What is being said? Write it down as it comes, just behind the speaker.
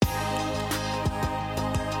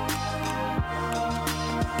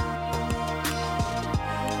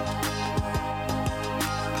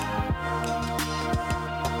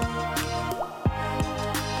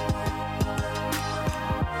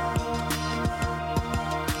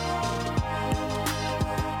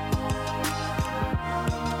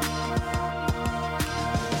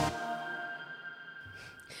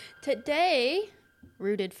today,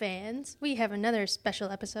 Rooted fans, we have another special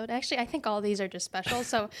episode. Actually, I think all these are just special.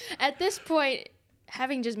 So at this point,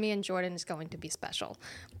 having just me and Jordan is going to be special.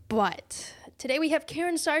 But today we have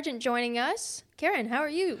Karen Sargent joining us. Karen, how are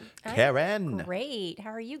you? Karen. Great.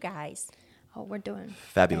 How are you guys? Oh, we're doing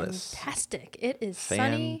Fabulous. fantastic. It is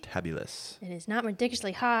sunny. Fantabulous. It is not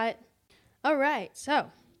ridiculously hot. All right, so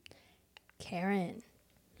Karen,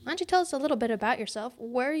 why don't you tell us a little bit about yourself?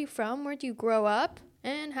 Where are you from? Where did you grow up?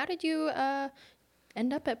 And how did you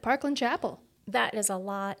end up at Parkland Chapel? That is a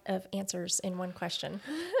lot of answers in one question.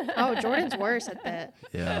 Oh, Jordan's worse at that.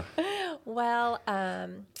 Yeah. Well,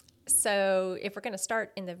 so if we're going to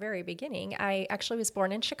start in the very beginning, I actually was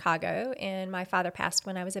born in Chicago, and my father passed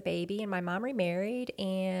when I was a baby, and my mom remarried,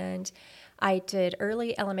 and I did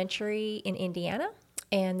early elementary in Indiana,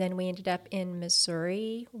 and then we ended up in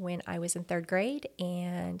Missouri when I was in third grade,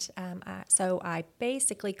 and so I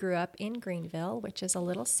basically grew up in Greenville, which is a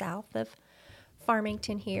little south of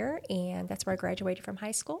Farmington here, and that's where I graduated from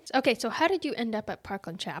high school. Okay, so how did you end up at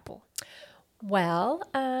Parkland Chapel? Well,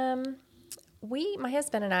 my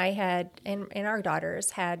husband and I had, and our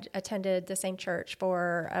daughters had attended the same church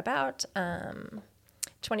for about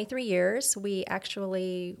 23 years. We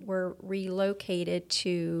actually were relocated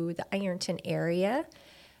to the Ironton area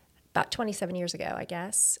about 27 years ago, I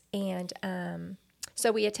guess. And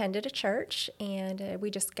so we attended a church, and we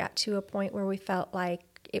just got to a point where we felt like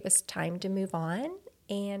it was time to move on.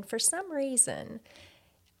 And for some reason,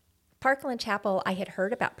 Parkland Chapel, I had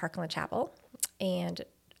heard about Parkland Chapel, and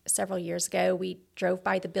several years ago, we drove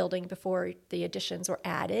by the building before the additions were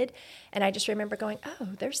added, and I just remember going, oh,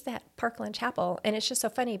 there's that Parkland Chapel. And it's just so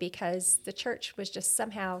funny because the church was just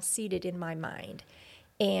somehow seated in my mind.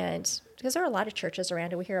 And because there are a lot of churches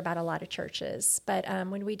around, and we hear about a lot of churches, but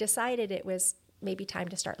when we decided it was maybe time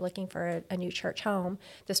to start looking for a new church home,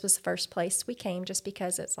 this was the first place we came, just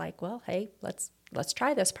because it's like, well, hey, let's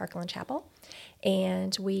try this Parkland Chapel.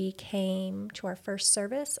 And we came to our first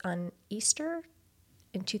service on Easter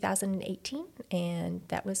in 2018, and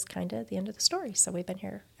that was kind of the end of the story. So we've been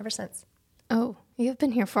here ever since. Oh, you've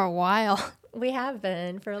been here for a while. We have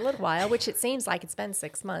been for a little while, which it seems like it's been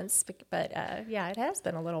 6 months, but yeah, it has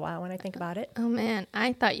been a little while when I think about it. Oh, man,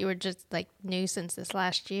 I thought you were just, like, new since this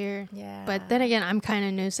last year. Yeah. But then again, I'm kind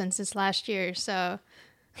of new since this last year, so.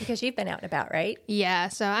 Because you've been out and about, right? Yeah,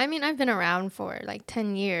 so, I mean, I've been around for, like,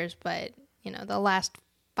 10 years, but, you know, the last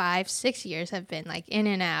 5-6 years have been, like, in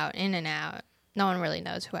and out, in and out. No one really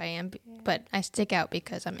knows who I am, but I stick out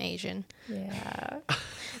because I'm Asian. Yeah.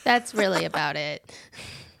 That's really about it.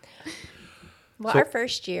 Well, our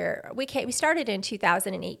first year, we started in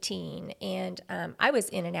 2018, and I was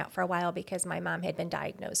in and out for a while because my mom had been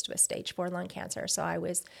diagnosed with stage 4 lung cancer. So I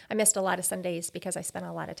missed a lot of Sundays because I spent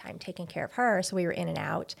a lot of time taking care of her. So we were in and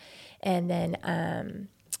out. And then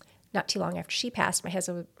not too long after she passed, my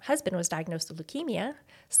husband was diagnosed with leukemia.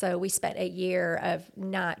 So we spent a year of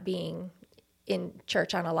not being in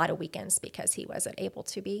church on a lot of weekends because he wasn't able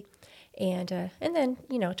to be. And then,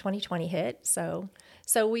 2020 hit. So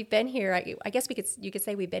we've been here, I guess you could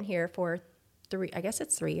say we've been here for 3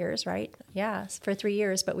 years, right? Yeah, for 3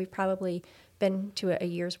 years, but we've probably been to a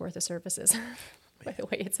year's worth of services by the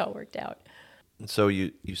way it's all worked out. So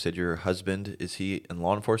you said your husband, is he in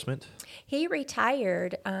law enforcement? He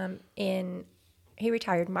retired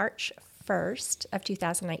March 1st of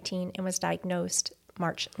 2019 and was diagnosed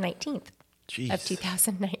March 19th. Jeez. Of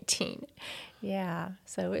 2019. Yeah.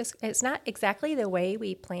 So it's not exactly the way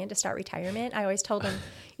we planned to start retirement. I always told him,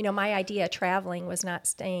 my idea of traveling was not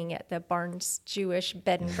staying at the Barnes Jewish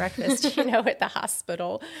bed and breakfast, at the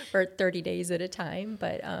hospital for 30 days at a time.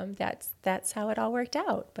 But that's how it all worked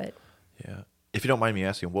out. But yeah. If you don't mind me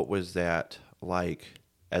asking, what was that like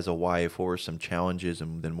as a wife? What were some challenges,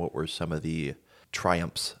 and then what were some of the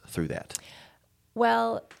triumphs through that?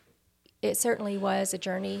 Well, it certainly was a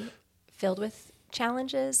journey filled with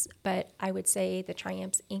challenges, but I would say the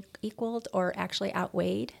triumphs equaled or actually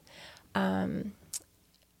outweighed.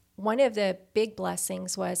 One of the big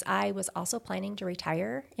blessings was I was also planning to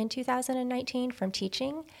retire in 2019 from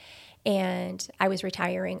teaching, and I was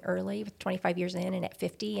retiring early with 25 years in and at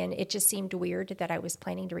 50, and it just seemed weird that I was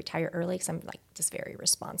planning to retire early because I'm like this very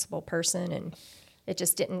responsible person, and it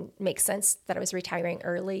just didn't make sense that I was retiring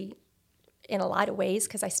early in a lot of ways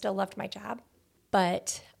because I still loved my job.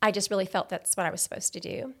 But I just really felt that's what I was supposed to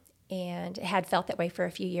do, and had felt that way for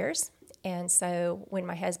a few years. And so when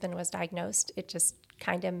my husband was diagnosed, it just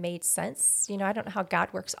kind of made sense. I don't know how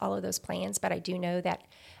God works all of those plans, but I do know that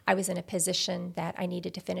I was in a position that I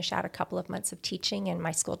needed to finish out a couple of months of teaching, and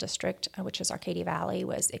my school district, which is Arcadia Valley,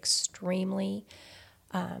 was extremely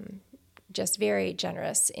just very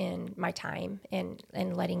generous in my time and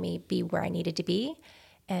letting me be where I needed to be.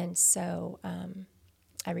 And so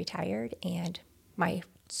I retired, and my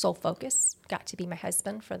sole focus got to be my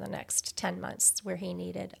husband for the next 10 months, where he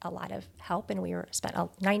needed a lot of help. And we spent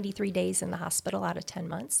 93 days in the hospital out of 10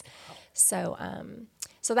 months. So,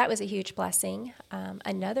 so that was a huge blessing.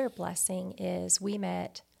 Another blessing is we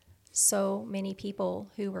met so many people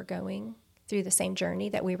who were going through the same journey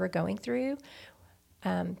that we were going through.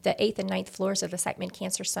 The 8th and 9th floors of the Sargent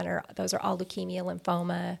Cancer Center, those are all leukemia,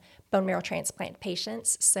 lymphoma, bone marrow transplant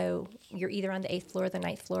patients. So you're either on the 8th floor or the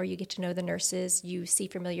 9th floor. You get to know the nurses. You see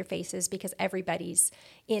familiar faces because everybody's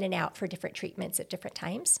in and out for different treatments at different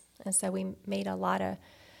times. And so we made a lot of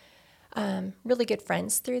really good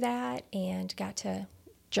friends through that and got to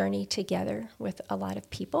journey together with a lot of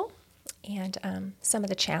people. And some of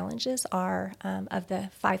the challenges are of the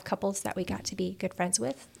 5 couples that we got to be good friends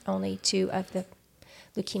with, only 2 of the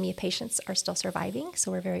leukemia patients are still surviving,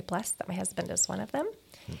 so we're very blessed that my husband is one of them.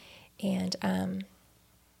 And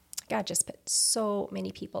God just put so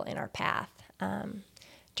many people in our path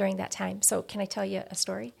during that time. So can I tell you a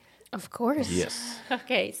story? Of course. Yes.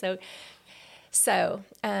 Okay, so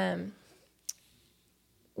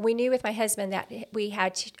we knew with my husband that we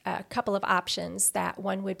had a couple of options. That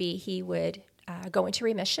one would be he would go into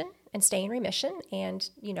remission and stay in remission and,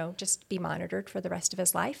 just be monitored for the rest of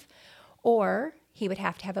his life, or he would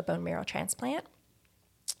have to have a bone marrow transplant.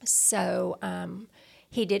 So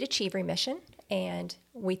he did achieve remission, and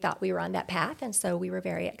we thought we were on that path, and so we were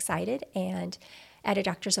very excited. And at a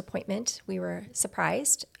doctor's appointment, we were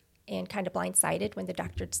surprised and kind of blindsided when the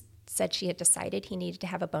doctor said she had decided he needed to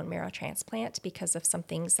have a bone marrow transplant because of some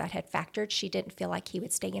things that had factored. She didn't feel like he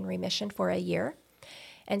would stay in remission for a year.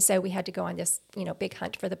 And so we had to go on this, big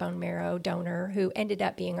hunt for the bone marrow donor, who ended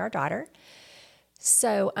up being our daughter.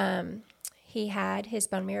 So he had his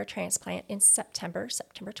bone marrow transplant in September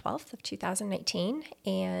 12th of 2019.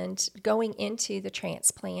 And going into the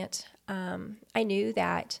transplant, I knew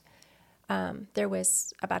that there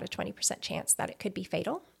was about a 20% chance that it could be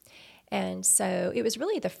fatal. And so it was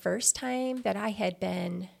really the first time that I had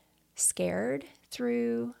been scared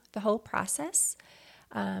through the whole process.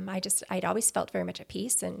 I'd always felt very much at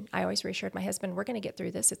peace, and I always reassured my husband, we're going to get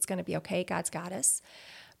through this. It's going to be okay. God's got us.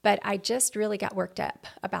 But I just really got worked up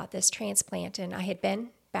about this transplant, and I had been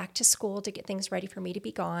back to school to get things ready for me to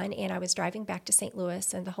be gone, and I was driving back to St.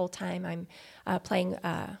 Louis, and the whole time I'm playing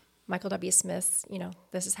Michael W. Smith's,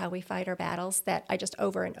 This Is How We Fight Our Battles, that I just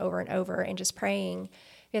over and over and over and just praying,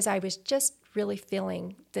 because I was just really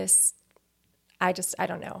feeling this, I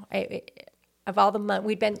don't know. Of all the months,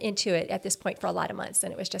 we'd been into it at this point for a lot of months,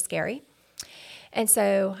 and it was just scary. And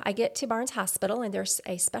so I get to Barnes Hospital, and there's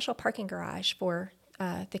a special parking garage for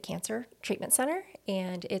the cancer treatment center,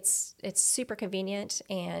 and it's super convenient.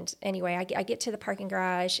 And anyway, I get to the parking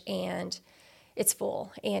garage, and it's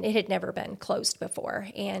full, and it had never been closed before.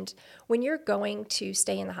 And when you're going to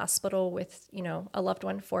stay in the hospital with, a loved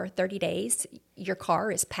one for 30 days, your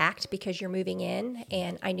car is packed because you're moving in.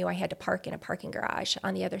 And I knew I had to park in a parking garage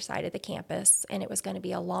on the other side of the campus, and it was going to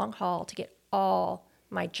be a long haul to get all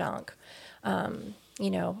my junk,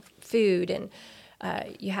 food, and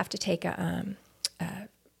you have to take a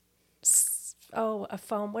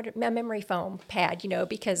memory foam pad,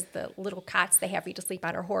 because the little cots they have for you to sleep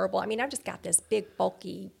on are horrible. I mean, I've just got this big,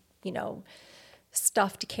 bulky,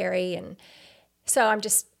 stuff to carry. And so I'm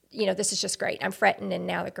just, this is just great. I'm fretting, and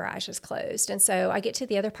now the garage is closed. And so I get to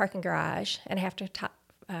the other parking garage, and I have to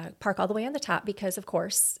park all the way on the top because, of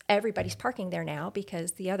course, everybody's parking there now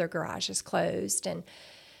because the other garage is closed. And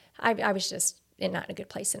I was just not in a good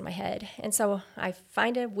place in my head. And so I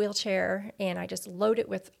find a wheelchair, and I just load it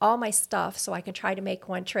with all my stuff so I can try to make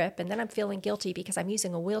one trip. And then I'm feeling guilty because I'm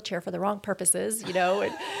using a wheelchair for the wrong purposes,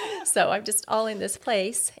 And so I'm just all in this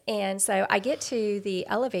place. And so I get to the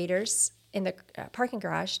elevators in the parking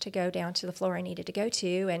garage to go down to the floor I needed to go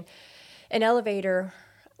to. And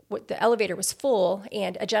the elevator was full,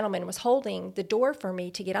 and a gentleman was holding the door for me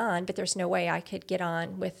to get on, but there's no way I could get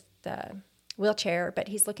on with the wheelchair. But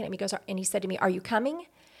he's looking at me, and he said to me, "Are you coming?"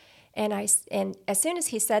 And as soon as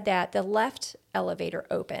he said that, the left elevator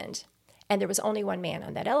opened, and there was only one man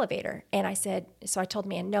on that elevator. And I told the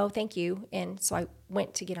man, "No, thank you." And so I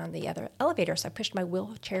went to get on the other elevator. So I pushed my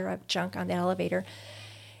wheelchair of junk on that elevator.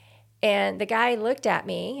 And the guy looked at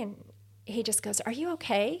me, and he just goes, "Are you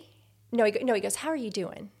okay?" No, he goes, "How are you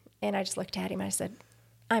doing?" And I just looked at him, and I said,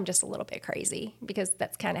 "I'm just a little bit crazy," because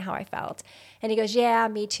that's kind of how I felt. And he goes, "Yeah,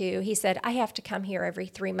 me too." He said, "I have to come here every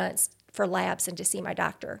 3 months for labs and to see my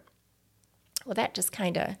doctor." Well, that just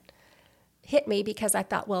kind of hit me because I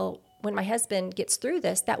thought, well, when my husband gets through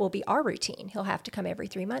this, that will be our routine. He'll have to come every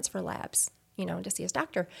 3 months for labs, and to see his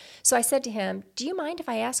doctor. So I said to him, do you mind if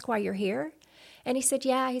I ask why you're here? And he said,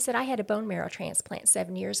 yeah. He said, I had a bone marrow transplant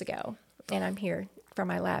 7 years ago, and I'm here for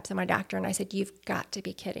my labs and my doctor. And I said, you've got to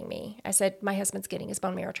be kidding me. I said, my husband's getting his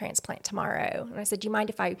bone marrow transplant tomorrow. And I said, do you mind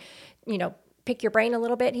if I, pick your brain a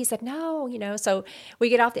little bit? And he said, no, So we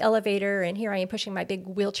get off the elevator, and here I am pushing my big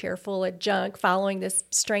wheelchair full of junk, following this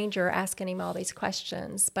stranger, asking him all these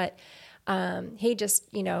questions. But he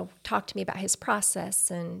just, talked to me about his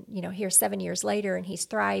process, and, here 7 years later, and he's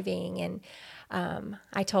thriving. And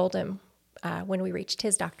I told him, when we reached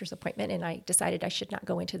his doctor's appointment, and I decided I should not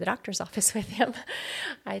go into the doctor's office with him,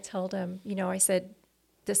 I told him, I said,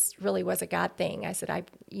 this really was a God thing. I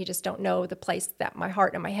said, you just don't know the place that my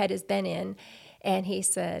heart and my head has been in. And he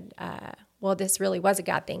said, well, this really was a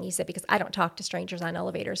God thing. He said, because I don't talk to strangers on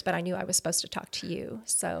elevators, but I knew I was supposed to talk to you.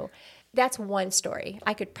 So that's one story.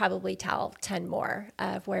 I could probably tell 10 more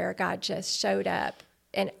of where God just showed up,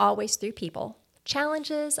 and always through people.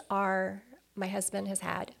 Challenges are, my husband has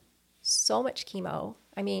had so much chemo.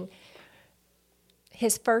 I mean,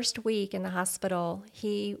 his first week in the hospital,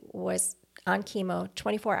 he was on chemo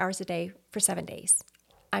 24 hours a day for 7 days.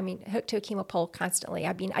 I mean, hooked to a chemo pole constantly.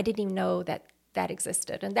 I mean, I didn't even know that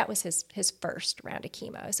existed. And that was his first round of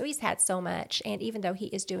chemo. So he's had so much. And even though he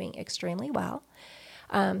is doing extremely well,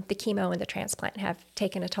 the chemo and the transplant have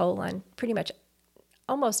taken a toll on pretty much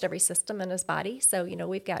almost every system in his body. So,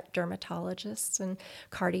 we've got dermatologists and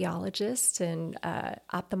cardiologists and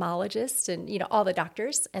ophthalmologists and, all the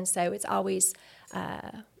doctors. And so it's always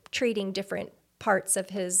treating different parts of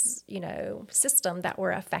his, system that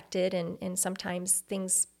were affected. And sometimes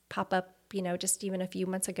things pop up, just even a few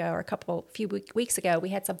months ago or few weeks ago, we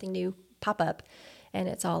had something new pop up, and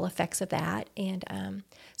it's all effects of that. And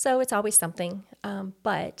so it's always something.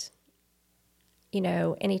 But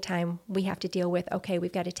anytime we have to deal with, okay,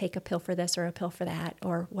 we've got to take a pill for this or a pill for that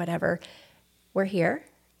or whatever, we're here.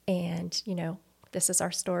 And, this is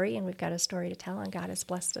our story, and we've got a story to tell, and God has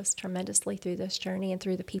blessed us tremendously through this journey and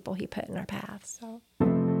through the people he put in our path. So.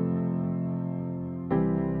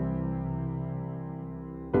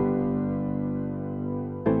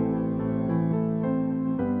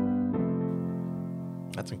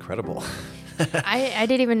 That's incredible. I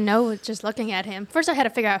didn't even know just looking at him. First, I had to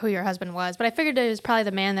figure out who your husband was, but I figured it was probably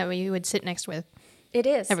the man that you would sit next with. It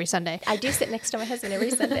is. Every Sunday. I do sit next to my husband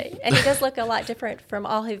every Sunday. And he does look a lot different from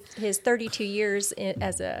all his 32 years in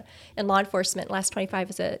law enforcement, last 25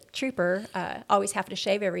 as a trooper, always having to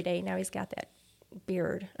shave every day. Now he's got that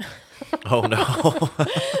beard. Oh, no.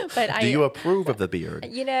 But do you approve of the beard?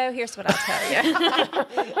 Here's what I'll tell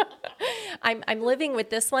you. I'm living with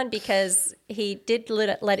this one because he did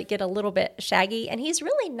let it get a little bit shaggy, and he's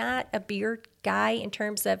really not a beard guy in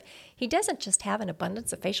terms of, he doesn't just have an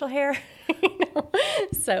abundance of facial hair.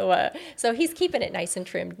 So he's keeping it nice and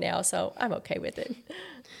trimmed now, so I'm okay with it.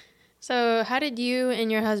 So how did you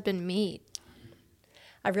and your husband meet?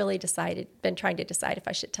 I really been trying to decide if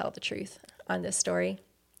I should tell the truth on this story.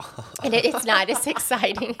 And it's not as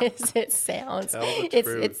exciting as it sounds.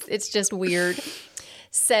 It's just weird.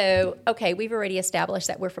 So, okay, we've already established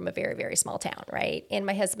that we're from a very, very small town, right? And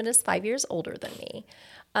my husband is 5 years older than me.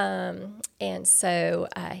 And so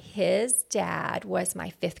his dad was my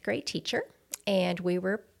fifth grade teacher, and we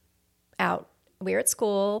were at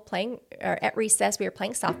school playing, or at recess, we were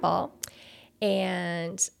playing softball.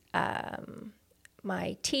 And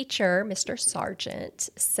my teacher, Mr. Sargent,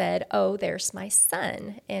 said, "Oh, there's my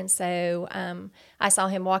son." And so I saw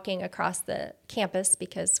him walking across the campus,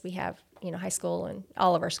 because we have, high school, and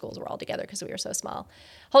all of our schools were all together because we were so small,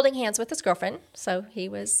 holding hands with his girlfriend. So he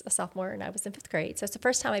was a sophomore and I was in fifth grade. So it's the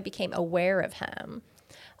first time I became aware of him.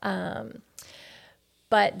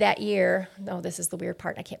 But that year, this is the weird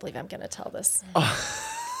part. I can't believe I'm going to tell this.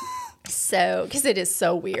 So, because it is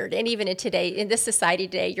so weird. And even in this society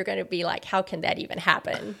today, you're going to be like, how can that even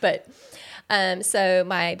happen? But so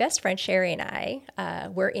my best friend Sherry and I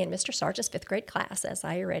were in Mr. Sargent's fifth grade class, as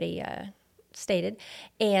I already stated.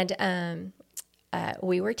 And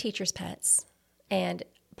we were teachers' pets. And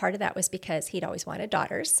part of that was because he'd always wanted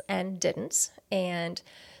daughters and didn't. And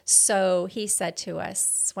so he said to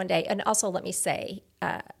us one day, and also let me say,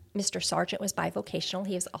 Mr. Sargent was bivocational.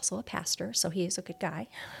 He was also a pastor, so he is a good guy.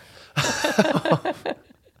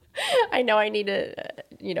 I know I need to,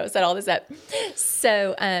 set all this up.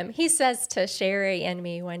 So he says to Sherry and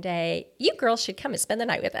me one day, "You girls should come and spend the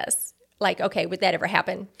night with us." like, okay, would that ever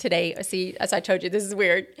happen today? See, as I told you, this is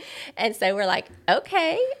weird. And so we're like,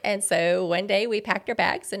 okay. And so one day we packed our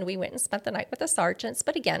bags and we went and spent the night with the Sargents.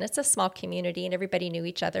 But again, it's a small community and everybody knew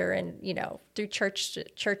each other and, through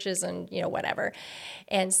churches and, whatever.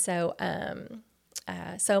 And so,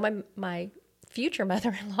 my future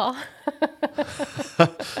mother-in-law,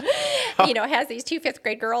 has these 2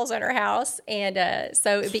 5th-grade girls in her house. And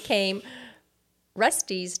so it became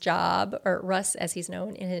Rusty's job, or Russ as he's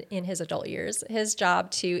known in his adult years, his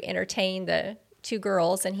job to entertain the 2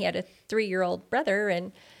 girls, and he had a 3-year-old brother.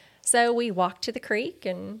 And so we walked to the creek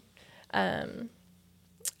and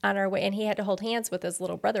on our way, and he had to hold hands with his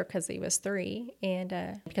little brother because he was 3,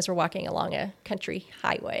 and because we're walking along a country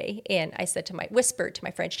highway. And I whispered to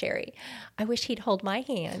my friend Sherry, I wish he'd hold my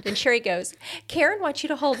hand. And Sherry goes, Karen wants you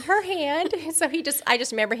to hold her hand. And so I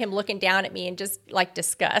just remember him looking down at me and just like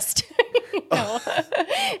disgust,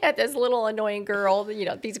 at this little annoying girl.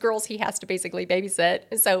 These girls he has to basically babysit.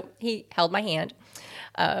 And so he held my hand.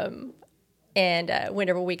 And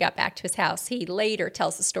whenever we got back to his house, he later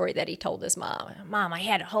tells the story that he told his mom, Mom, I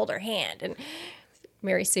had to hold her hand. And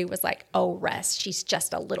Mary Sue was like, oh, Russ, she's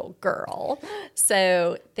just a little girl.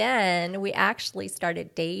 So then we actually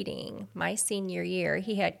started dating my senior year.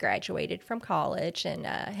 He had graduated from college and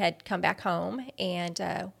had come back home.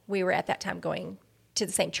 And we were at that time going to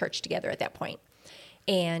the same church together at that point.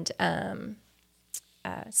 And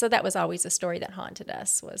so that was always a story that haunted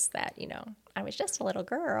us, was that, I was just a little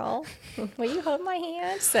girl. Will you hold my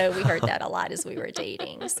hand? So we heard that a lot as we were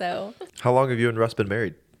dating. So How long have you and Russ been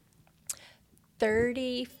married?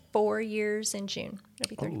 34 years in June. It'll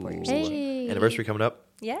be 34 years in June. Hey. Anniversary coming up?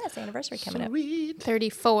 Yes, anniversary coming up. Sweet.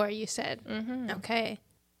 34, you said. Mm-hmm. Okay.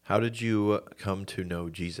 How did you come to know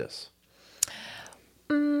Jesus?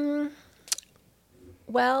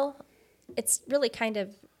 Well, it's really kind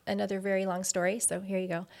of another very long story, so here you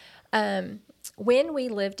go. When we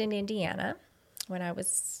lived in Indiana, when I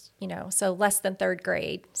was, so less than 3rd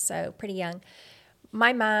grade, so pretty young,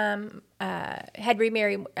 my mom had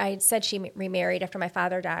remarried. I had said she remarried after my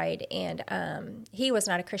father died, and he was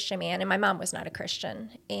not a Christian man, and my mom was not a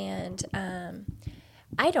Christian. And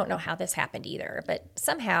I don't know how this happened either, but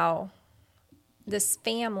somehow this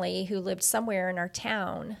family who lived somewhere in our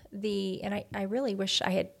town, and I really wish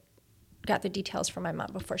I had got the details from my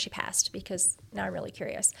mom before she passed, because now I'm really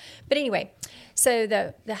curious. But anyway, so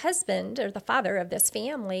the husband or the father of this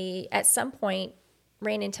family at some point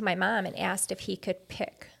ran into my mom and asked if he could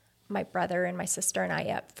pick my brother and my sister and I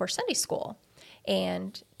up for Sunday school.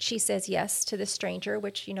 And she says yes to this stranger,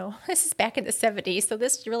 which, this is back in the 70s. So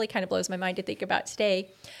this really kind of blows my mind to think about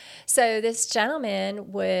today. So this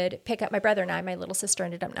gentleman would pick up my brother and I. My little sister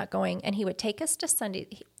ended up not going. And he would take us to Sunday.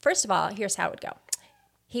 First of all, here's how it would go.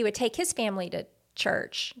 He would take his family to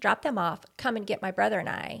church, drop them off, come and get my brother and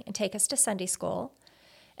I, and take us to Sunday school.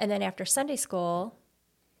 And then after Sunday school,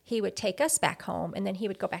 he would take us back home, and then he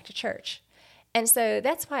would go back to church. And so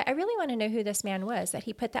that's why I really want to know who this man was, that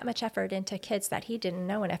he put that much effort into kids that he didn't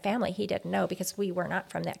know and a family he didn't know, because we were not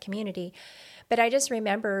from that community. But I just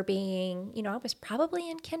remember being, I was probably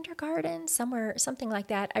in kindergarten, somewhere, something like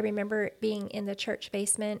that. I remember being in the church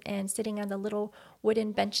basement and sitting on the little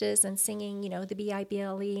wooden benches and singing, the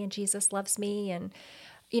B-I-B-L-E and Jesus Loves Me and,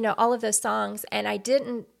 all of those songs. And I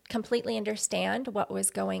didn't completely understand what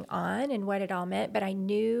was going on and what it all meant, but I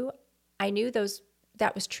knew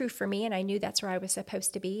that was true for me, and I knew that's where I was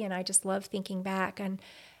supposed to be. And I just love thinking back on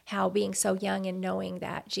how being so young and knowing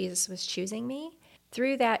that Jesus was choosing me.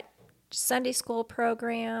 Through that Sunday school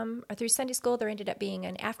program, or through Sunday school, there ended up being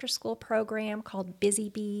an after-school program called Busy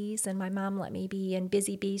Bees, and my mom let me be in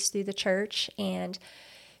Busy Bees through the church, and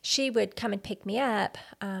she would come and pick me up,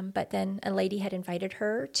 but then a lady had invited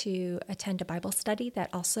her to attend a Bible study that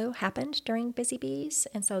also happened during Busy Bees,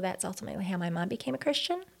 and so that's ultimately how my mom became a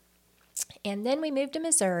Christian. And then we moved to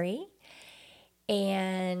Missouri,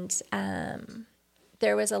 and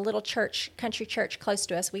there was a little church, country church close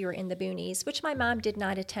to us. We were in the boonies, which my mom did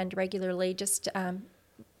not attend regularly. Just, her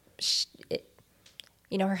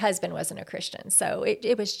husband wasn't a Christian, so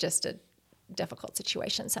it was just a difficult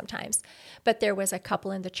situation sometimes. But there was a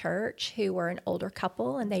couple in the church who were an older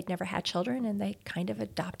couple, and they'd never had children, and they kind of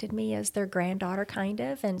adopted me as their granddaughter, kind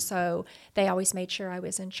of. And so they always made sure I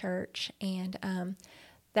was in church, and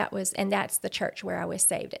that's the church where I was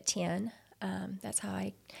saved at 10. That's how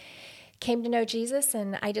I came to know Jesus.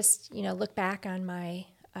 And I just, look back on my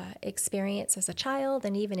experience as a child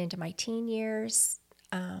and even into my teen years.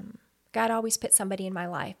 God always put somebody in my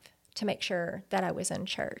life to make sure that I was in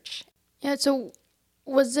church. Yeah, so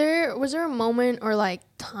was there a moment or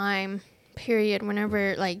time period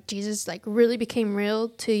whenever Jesus really became real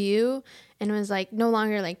to you, and it was like no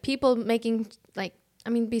longer like people making like, I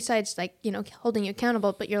mean, besides like, you know, holding you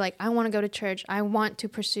accountable, but you're like, I want to go to church. I want to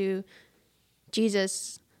pursue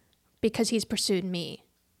Jesus because he's pursued me?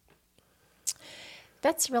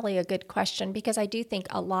 That's really a good question, because I do think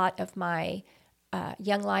a lot of my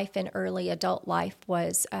young life and early adult life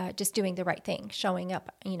was just doing the right thing, showing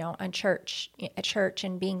up, you know, at church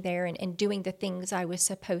and being there and doing the things I was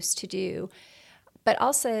supposed to do. But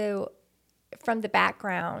also from the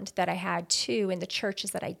background that I had too in the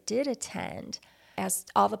churches that I did attend, as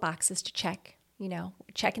all the boxes to check, you know,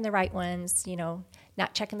 checking the right ones, you know,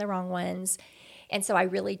 not checking the wrong ones. And so I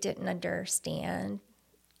really didn't understand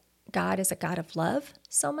God as a God of love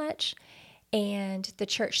so much. And the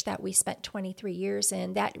church that we spent 23 years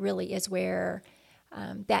in, that really is where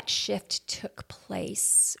that shift took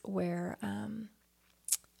place, where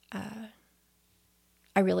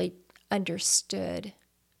I really understood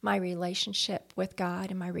my relationship with God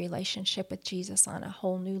and my relationship with Jesus on a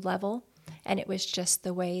whole new level. And it was just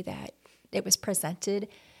the way that it was presented.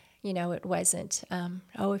 You know, it wasn't,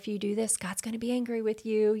 oh, if you do this, God's going to be angry with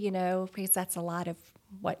you, you know, because that's a lot of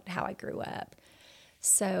how I grew up.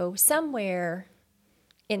 So somewhere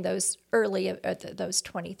in those early, those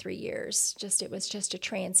 23 years, it was just a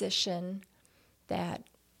transition that,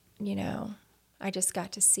 you know, I just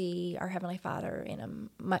got to see our Heavenly Father in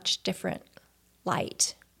a much different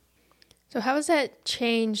light. So how has that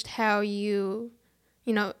changed how you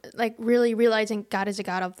know, like really realizing God is a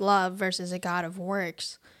God of love versus a God of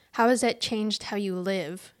works? How has that changed how you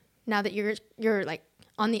live now that you're like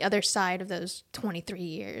on the other side of those 23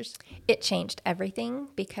 years? It changed everything,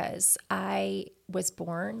 because I was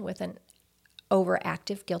born with an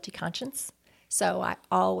overactive guilty conscience. So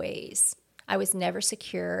I was never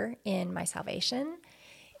secure in my salvation.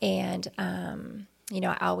 And, you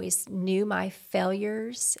know, I always knew my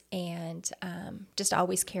failures and just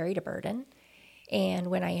always carried a burden. And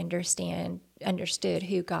when I understood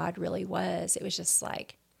who God really was, it was just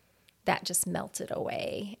like, that just melted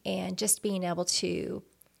away. And just being able to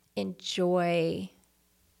enjoy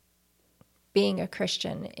being a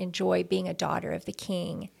Christian, enjoy being a daughter of the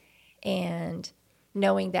King, and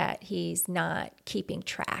knowing that he's not keeping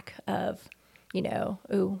track of, you know,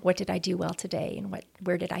 ooh, what did I do well today, and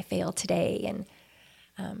where did I fail today, and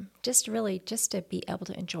just to be able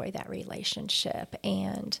to enjoy that relationship,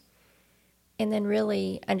 and then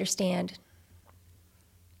really understand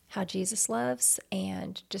how Jesus loves,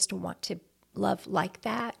 and just to want to love like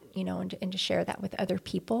that, you know, and to share that with other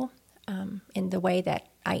people in the way that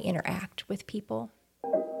I interact with people.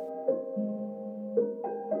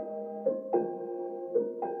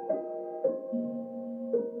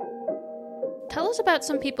 Tell us about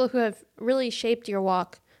some people who have really shaped your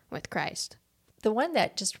walk with Christ. The one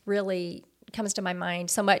that just really comes to my mind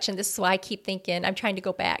so much, and this is why I keep thinking I'm trying to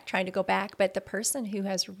go back, but the person who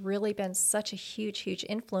has really been such a huge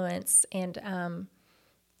influence and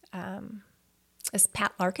is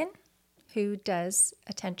Pat Larkin, who does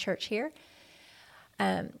attend church here.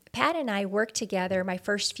 Pat and I worked together my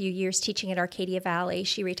first few years teaching at Arcadia Valley.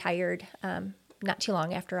 She retired not too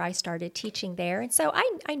long after I started teaching there. And so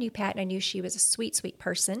I knew Pat, and I knew she was a sweet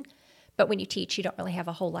person. But when you teach, you don't really have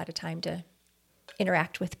a whole lot of time to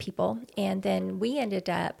interact with people. And then we ended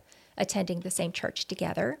up attending the same church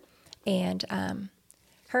together. And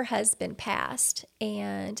her husband passed.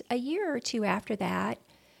 And a year or two after that,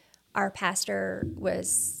 our pastor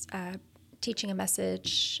was teaching a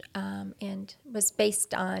message and was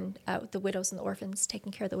based on the widows and the orphans,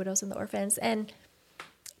 taking care of the widows and the orphans. And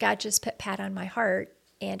God just put Pat on my heart.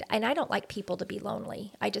 And I don't like people to be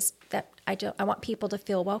lonely. I want people to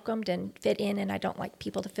feel welcomed and fit in, and I don't like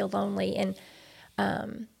people to feel lonely. And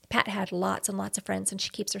Pat had lots and lots of friends, and she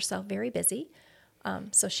keeps herself very busy.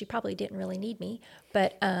 So she probably didn't really need me,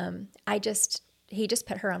 but he just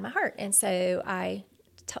put her on my heart. And so I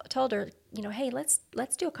told her, you know, hey, let's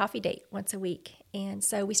do a coffee date once a week. And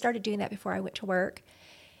so we started doing that before I went to work.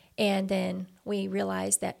 And then we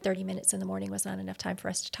realized that 30 minutes in the morning was not enough time for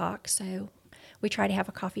us to talk. So we try to have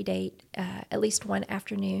a coffee date at least one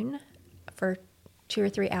afternoon for 2 or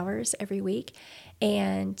 3 hours every week.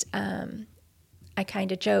 And I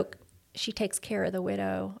kind of joke, she takes care of the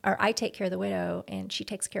widow, or I take care of the widow, and she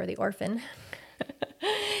takes care of the orphan.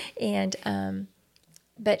 And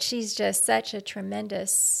but she's just such a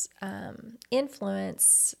tremendous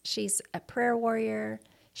influence. She's a prayer warrior.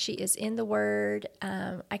 She is in the Word.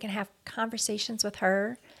 I can have conversations with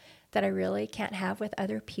her that I really can't have with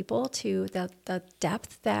other people, to the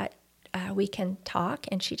depth that we can talk.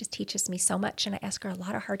 And she just teaches me so much. And I ask her a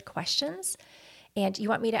lot of hard questions. And you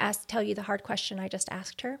want me to tell you the hard question I just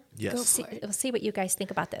asked her? Yes. We'll see what you guys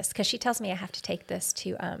think about this, because she tells me I have to take this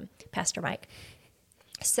to Pastor Mike.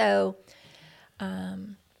 So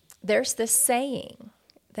there's this saying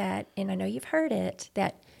that, and I know you've heard it,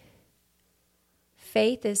 that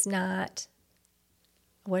faith is not,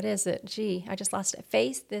 what is it? Gee, I just lost it.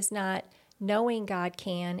 Faith is not knowing God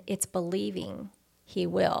can, it's believing he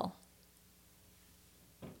will.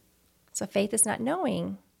 So faith is not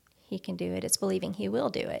knowing he can do it, it's believing he will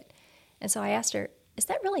do it. And so I asked her, is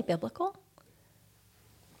that really biblical?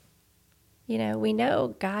 You know, we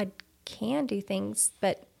know God can do things,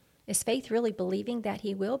 but is faith really believing that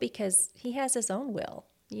he will? Because he has his own will,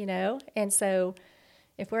 you know? And so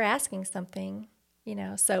if we're asking something, you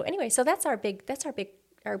know, so anyway, so that's our big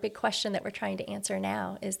question that we're trying to answer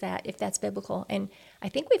now, is that if that's biblical. And I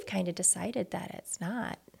think we've kind of decided that it's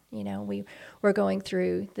not. You know, we're going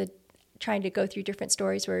through trying to go through different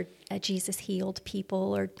stories where Jesus healed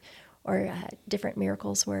people or different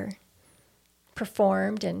miracles were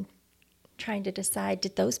performed, and trying to decide,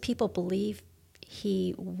 did those people believe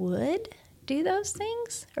he would do those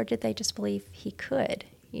things, or did they just believe he could?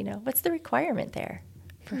 You know, what's the requirement there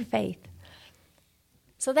for faith?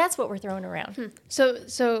 So that's what we're throwing around.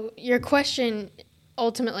 So your question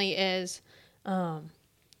ultimately is,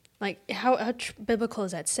 like, how biblical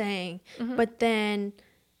is that saying? Mm-hmm. But then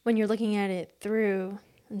when you're looking at it through,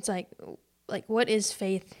 it's like what is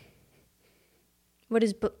faith? What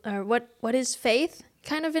is faith?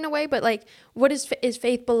 Kind of in a way, but like, what is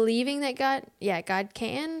faith believing that God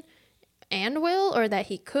can and will, or that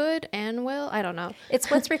he could and will? I don't know. It's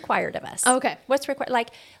what's required of us. Okay. What's required?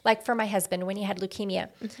 Like for my husband, when he had leukemia,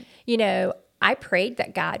 mm-hmm. you know, I prayed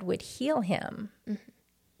that God would heal him. Mm-hmm.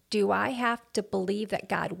 Do I have to believe that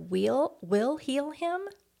God will heal him?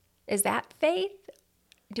 Is that faith?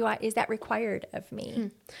 Is that required of me? Mm-hmm.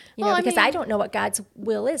 You know, because I don't know what God's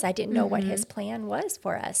will is. I didn't know mm-hmm. what his plan was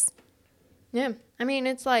for us. Yeah. I mean,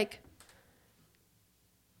 it's like,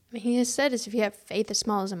 he has said is if you have faith as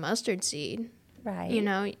small as a mustard seed. Right. You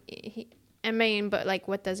know, but like,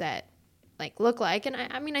 what does that like look like? And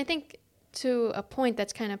I mean, I think to a point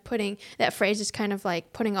that's kind of that phrase is kind of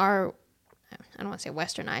like putting our, I don't want to say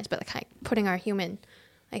westernized, but like putting our human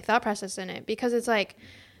like thought process in it, because it's like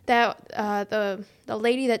that, the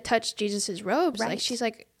lady that touched Jesus's robes, right. Like, she's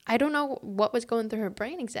like, I don't know what was going through her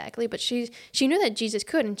brain exactly, but she knew that Jesus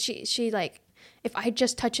could, and she like, if I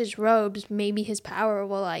just touch his robes, maybe his power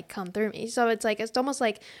will like come through me. So it's like, it's almost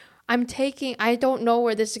like I don't know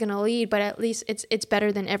where this is going to lead, but at least it's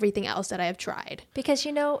better than everything else that I have tried. Because,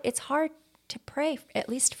 you know, it's hard to pray, at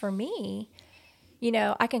least for me. You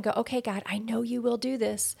know, I can go, okay, God, I know you will do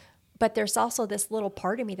this, but there's also this little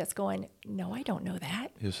part of me that's going, no, I don't know that.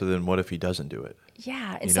 Yeah, so then what if he doesn't do it?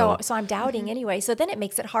 Yeah. And so I'm doubting mm-hmm. anyway. So then it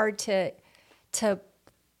makes it hard to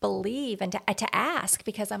believe and to ask,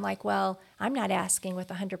 because I'm like, well, I'm not asking with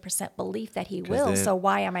 100% belief that he will. So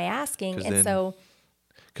why am I asking?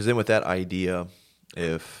 Because then with that idea,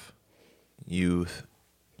 if you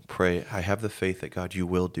pray, I have the faith that God, you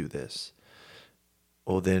will do this.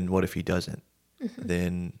 Well, then what if he doesn't? Mm-hmm.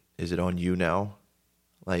 Then is it on you now?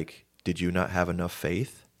 Like, did you not have enough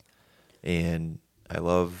faith? And I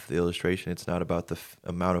love the illustration. It's not about the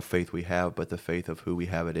amount of faith we have, but the faith of who we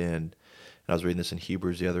have it in. And I was reading this in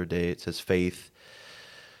Hebrews the other day. It says faith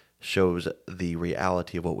shows the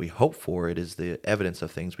reality of what we hope for. It is the evidence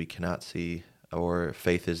of things we cannot see, or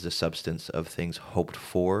faith is the substance of things hoped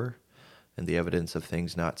for and the evidence of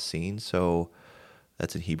things not seen. So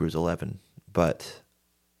that's in Hebrews 11. But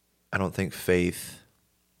I don't think faith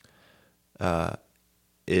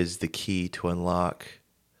is the key to unlock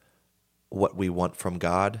what we want from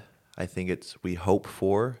God. I think we hope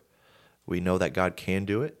for. We know that God can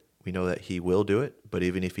do it. We know that he will do it. But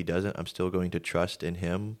even if he doesn't, I'm still going to trust in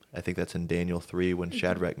him. I think that's in Daniel 3 when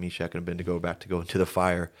Shadrach, Meshach, and Abednego go into the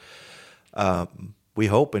fire. We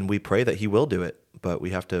hope and we pray that he will do it. But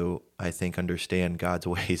we have to, I think, understand God's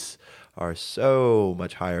ways are so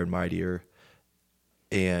much higher and mightier.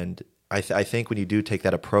 And I think when you do take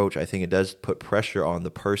that approach, I think it does put pressure on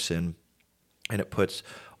the person, and it puts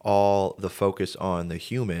all the focus on the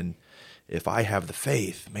human. If I have the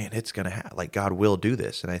faith, man, it's going to happen. Like, God will do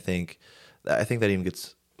this. And I think that even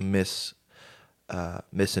gets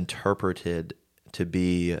misinterpreted to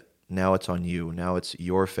be, now it's on you. Now it's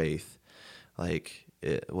your faith. Like,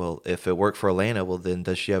 if it worked for Alana, well, then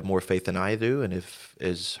does she have more faith than I do? And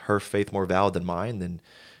is her faith more valid than mine? Then,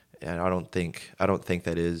 and I don't think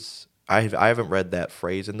that is. I haven't read that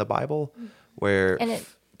phrase in the Bible where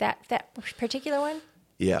that particular one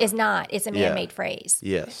yeah. is not. It's a man-made phrase.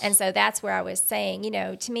 Yes. And so that's where I was saying,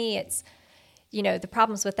 to me, it's, the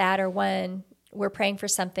problems with that are, one, we're praying for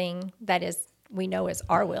something that we know is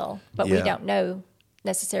our will, but we Yeah. don't know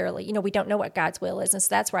necessarily, we don't know what God's will is. And so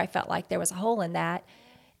that's where I felt like there was a hole in that.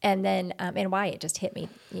 And then, and why it just hit me,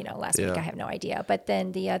 last week, Yeah. I have no idea. But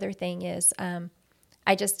then the other thing is,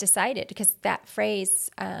 I just decided, because that phrase,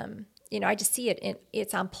 I just see it,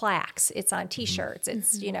 it's on plaques, it's on T-shirts,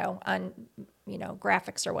 it's, on,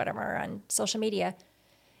 graphics or whatever on social media.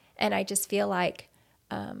 And I just feel like,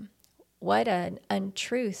 what an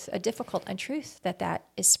untruth, a difficult untruth that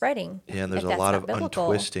is spreading. Yeah, and there's if a that's lot not of biblical.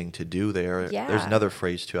 untwisting to do there. Yeah. There's another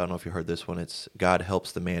phrase too. I don't know if you heard this one. It's God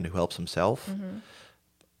helps the man who helps himself. Mm-hmm.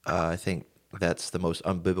 I think that's the most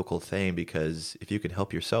unbiblical thing, because if you can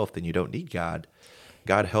help yourself, then you don't need God.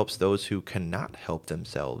 God helps those who cannot help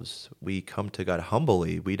themselves. We come to God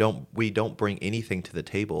humbly. We don't bring anything to the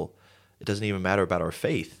table. It doesn't even matter about our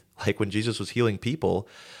faith. Like when Jesus was healing people,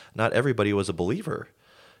 not everybody was a believer.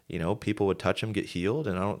 People would touch him, get healed,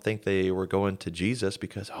 and I don't think they were going to Jesus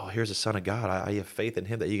because, oh, here's the Son of God. I have faith in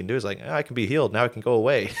him that he can do. It's like, I can be healed. Now I can go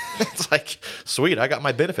away. It's like, sweet, I got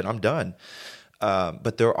my benefit. I'm done.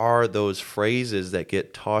 But there are those phrases that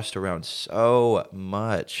get tossed around so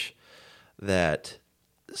much that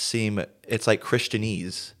it's like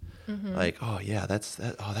Christianese. Mm-hmm. Like, oh yeah, that's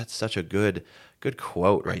such a good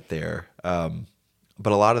quote right there.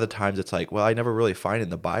 But a lot of the times it's like, well, I never really find it in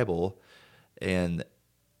the Bible. And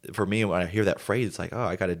for me, when I hear that phrase, it's like, oh,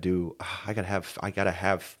 I got to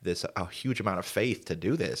have this a huge amount of faith to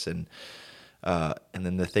do this. And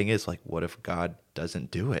then the thing is, like, what if God doesn't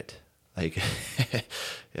do it? Like,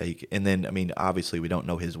 and then, I mean, obviously we don't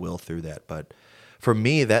know his will through that, but for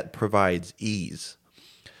me, that provides ease.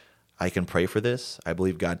 I can pray for this. I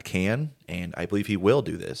believe God can, and I believe he will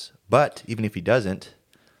do this. But even if he doesn't,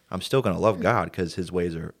 I'm still going to love God because his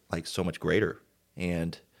ways are like so much greater.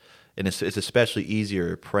 And it's especially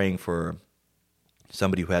easier praying for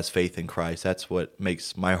somebody who has faith in Christ. That's what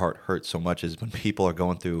makes my heart hurt so much, is when people are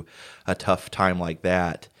going through a tough time like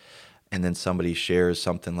that, and then somebody shares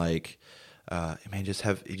something like, man, just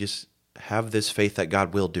have this faith that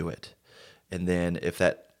God will do it. And then if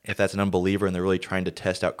that's an unbeliever and they're really trying to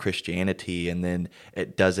test out Christianity and then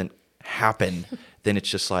it doesn't happen, then it's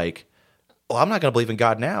just like, well, I'm not going to believe in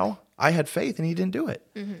God now. I had faith and he didn't do it.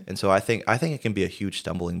 Mm-hmm. And so I think it can be a huge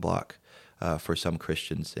stumbling block for some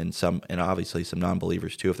Christians and obviously some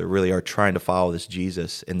non-believers too, if they really are trying to follow this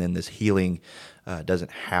Jesus and then this healing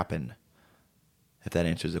doesn't happen. If that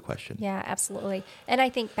answers the question. Yeah, absolutely. And I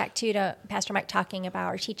think back to Pastor Mike talking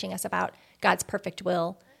about or teaching us about God's perfect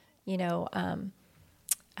will.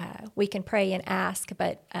 We can pray and ask,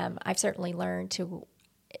 but I've certainly learned to,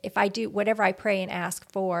 if I do whatever I pray and ask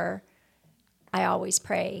for, I always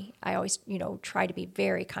pray. I always, try to be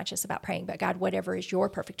very conscious about praying. But God, whatever is your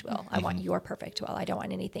perfect will, I want your perfect will. I don't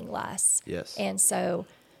want anything less. Yes. And so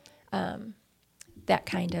that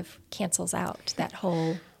kind of cancels out that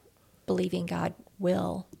whole believing God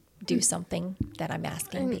will do something that I'm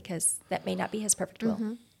asking, because that may not be his perfect will.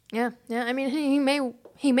 Mm-hmm. Yeah. I mean,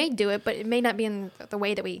 he may do it, but it may not be in the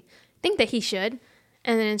way that we think that he should.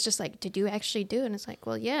 And then it's just like, did you actually do it? And it's like,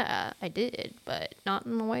 well, yeah, I did, but not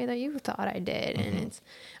in the way that you thought I did. Mm-hmm.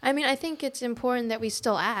 And I think it's important that we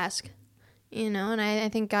still ask, and I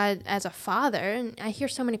think God, as a father, and I hear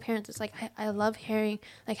so many parents, it's like, I love hearing,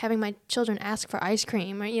 like, having my children ask for ice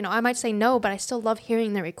cream, or, I might say no, but I still love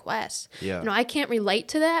hearing their requests. Yeah. I can't relate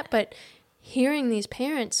to that, but hearing these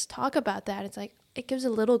parents talk about that, it's like, it gives a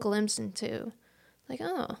little glimpse into, like,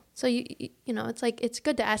 oh, so it's like, it's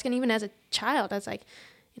good to ask. And even as a child, I was like,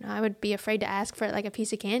 I would be afraid to ask for like a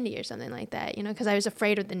piece of candy or something like that, because I was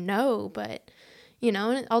afraid of the no, but,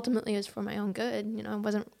 and ultimately it was for my own good. I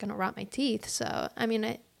wasn't going to rot my teeth. So, I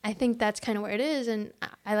mean, I think that's kind of where it is. And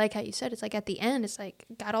I like how you said, it's like at the end, it's like,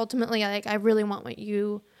 God, ultimately, I really want what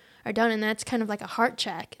you are done. And that's kind of like a heart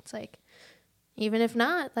check. It's like, even if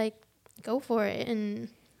not, like, go for it. And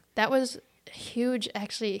that was huge.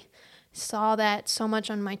 Actually saw that so much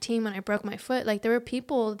on my team when I broke my foot. Like, there were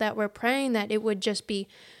people that were praying that it would just be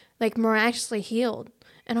like miraculously healed.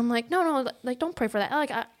 And I'm like, no, like, don't pray for that.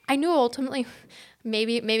 Like, I knew ultimately,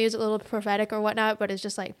 maybe it was a little prophetic or whatnot, but it's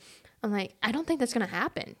just like, I'm like, I don't think that's going to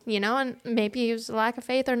happen, and maybe it was a lack of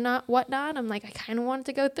faith or not, whatnot. I'm like, I kind of wanted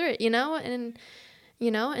to go through it,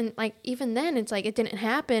 and like, even then it's like, it didn't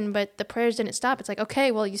happen, but the prayers didn't stop. It's like,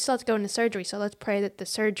 okay, well, you still have to go into surgery. So let's pray that the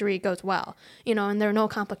surgery goes well, and there are no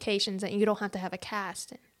complications, that you don't have to have a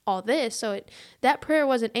cast and all this. So that prayer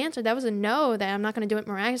wasn't answered. That was a no, that I'm not going to do it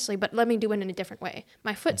miraculously, but let me do it in a different way.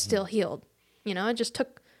 My foot still healed, it just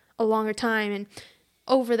took a longer time. And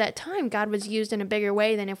over that time, God was used in a bigger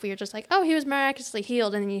way than if we were just like, oh, he was miraculously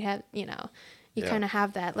healed. And then you have, kind of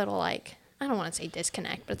have that little like, I don't want to say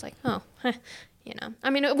disconnect, but it's like, oh, you know. I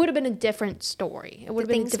mean, it would have been a different story. It would have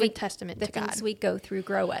been a different testament to God. The things we go through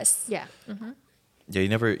grow us. Yeah. Mm-hmm. Yeah, you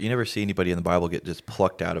never see anybody in the Bible get just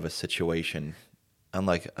plucked out of a situation.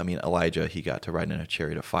 Unlike, Elijah, he got to ride in a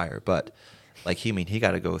chariot of fire, but he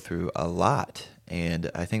got to go through a lot. And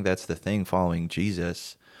I think that's the thing following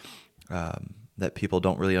Jesus, that people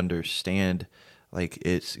don't really understand. Like,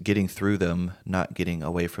 it's getting through them, not getting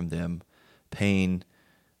away from them. Pain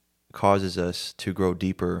causes us to grow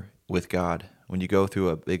deeper with God. When you go through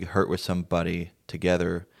a big hurt with somebody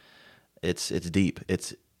together, it's deep.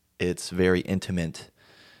 It's very intimate.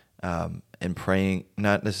 And praying,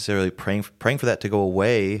 not necessarily praying for that to go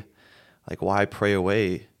away. Like, why pray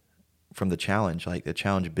away from the challenge? Like, the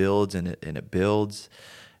challenge builds and it builds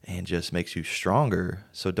and just makes you stronger.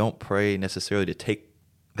 So don't pray necessarily to take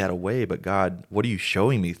that away, but God, what are you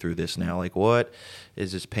showing me through this now? Like, what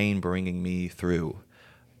is this pain bringing me through?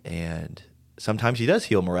 And sometimes he does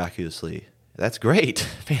heal miraculously. That's great.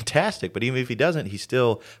 Fantastic. But even if he doesn't, he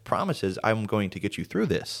still promises, I'm going to get you through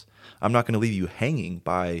this. I'm not going to leave you hanging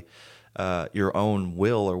by your own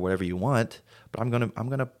will or whatever you want, but I'm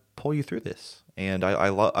gonna pull you through this. And I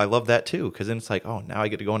love that too, because then it's like, oh, now I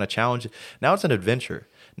get to go on a challenge. Now it's an adventure.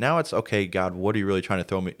 Now it's, okay, God, what are you really trying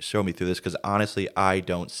to show me through this? Because honestly, I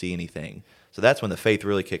don't see anything. So that's when the faith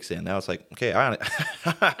really kicks in. Now it's like, okay,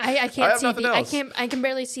 I can't see. nothing I can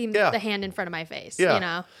barely see the hand in front of my face. Yeah. You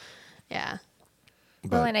know. Yeah.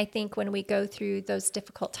 Well, and I think when we go through those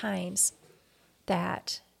difficult times,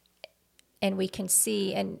 and we can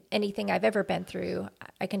see, and anything I've ever been through,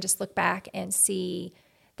 I can just look back and see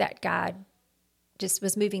that God just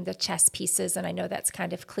was moving the chess pieces. And I know that's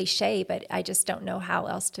kind of cliche, but I just don't know how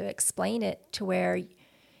else to explain it, to where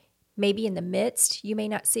maybe in the midst you may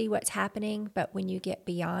not see what's happening, but when you get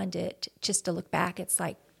beyond it, just to look back, it's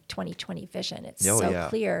like 20/20 vision. It's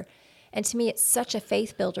clear. And to me, it's such a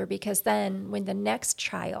faith builder, because then when the next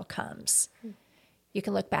trial comes, you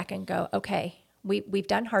can look back and go, okay, we've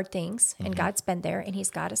done hard things, and God's been there, and he's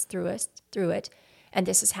got us through it. And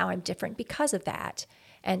this is how I'm different because of that.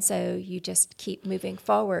 And so you just keep moving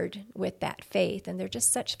forward with that faith, and they're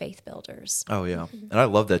just such faith builders. Oh yeah, and I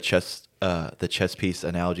love that the chess piece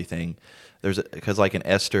analogy thing. Because like in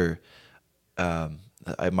Esther, I'm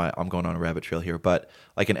going on a rabbit trail here, but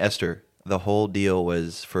like in Esther, the whole deal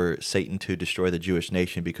was for Satan to destroy the Jewish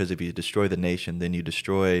nation, because if you destroy the nation, then you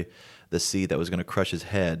destroy the seed that was going to crush his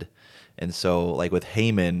head. And so, like with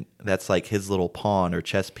Haman, that's like his little pawn or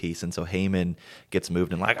chess piece. And so Haman gets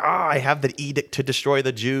moved and like, I have the edict to destroy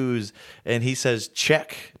the Jews. And he says,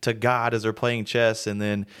 check to God as they're playing chess. And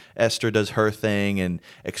then Esther does her thing and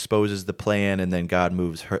exposes the plan. And then God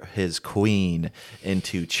moves his queen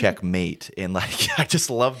into checkmate. And like, I just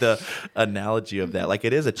love the analogy of that. Like,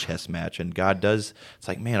 it is a chess match. And God does, it's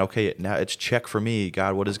like, man, okay, now it's check for me.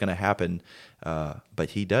 God, what is going to happen? But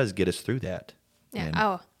he does get us through that.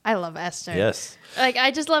 Yeah. I love Esther. Yes. Like, I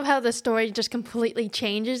just love how the story just completely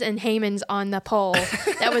changes, and Haman's on the pole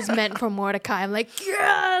that was meant for Mordecai. I'm like,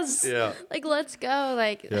 yes! Yeah. Like, let's go.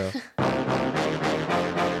 Like, yeah.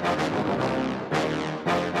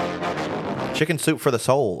 Chicken soup for the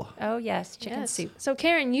soul. Oh, yes, chicken soup. So,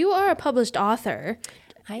 Karen, you are a published author.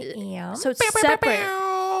 I am. So, it's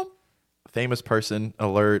separate. Famous person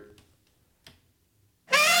alert.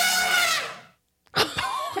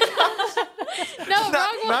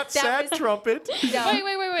 Not sad trumpet. No,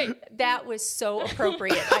 Wait. That was so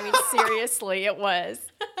appropriate. I mean, seriously, it was.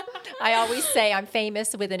 I always say I'm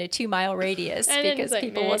famous within a 2-mile radius, because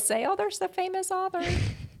people will say, "Oh, there's the famous author."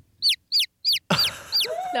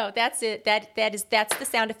 No, that's it. That's the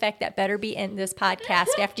sound effect that better be in this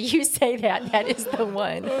podcast after you say that. That is the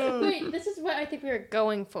one. Wait, this is what I think we were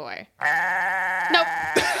going for. Nope.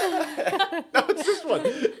 No, it's this one.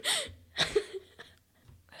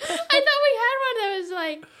 I thought we had one that was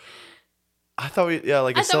like. I thought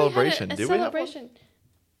like a celebration. Did we have one?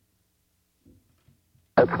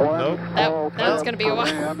 Nope. That was going to be a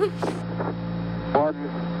while.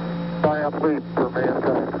 One giant leap for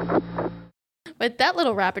mankind. With that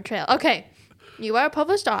little rapid trail. Okay. You are a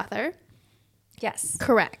published author. Yes.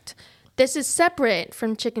 Correct. This is separate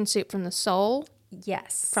from Chicken Soup from the Soul.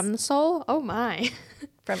 Yes. From the Soul? Oh, my.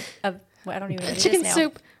 I don't even know what Chicken it is now.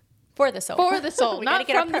 Soup. For the soul. For the soul. We not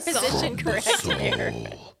gotta get from our the soul. preposition correct there.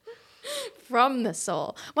 From the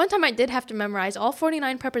soul. One time I did have to memorize all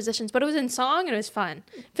 49 prepositions, but it was in song and it was fun.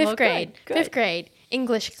 Fifth grade,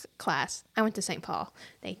 English class. I went to St. Paul.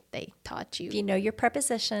 They taught you. If you know your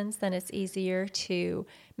prepositions, then it's easier to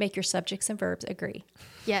make your subjects and verbs agree.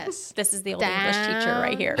 Yes. This is the old English teacher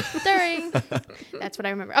right here. During. That's what I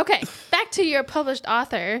remember. Okay, back to your published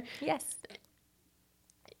author. Yes.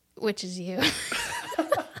 which is you.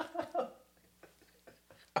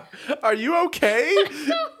 Are you okay?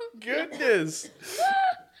 Goodness.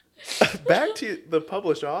 Back to the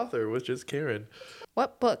published author, which is Karen.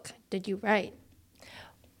 What book did you write?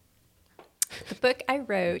 The book I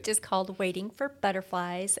wrote is called Waiting for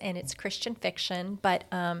Butterflies, and it's Christian fiction, but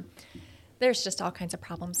there's just all kinds of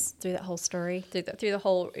problems through that whole story, through the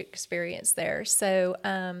whole experience there. So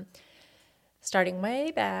starting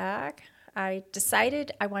way back, I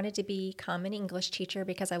decided I wanted to become an English teacher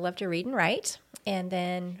because I love to read and write. And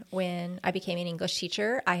then when I became an English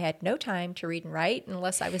teacher, I had no time to read and write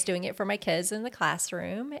unless I was doing it for my kids in the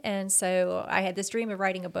classroom. And so I had this dream of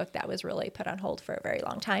writing a book that was really put on hold for a very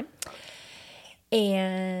long time.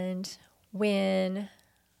 And when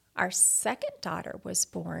our second daughter was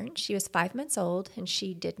born, she was 5 months old, and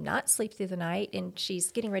she did not sleep through the night. And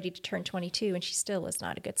she's getting ready to turn 22, and she still is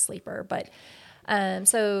not a good sleeper. But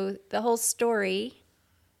so the whole story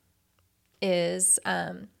is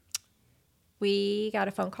we got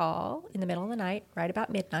a phone call in the middle of the night, right about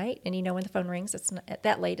midnight. And when the phone rings, it's not, at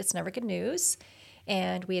that late, it's never good news.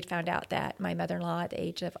 And we had found out that my mother-in-law at the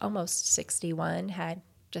age of almost 61 had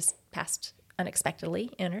just passed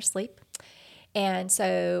unexpectedly in her sleep. And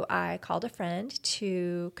so I called a friend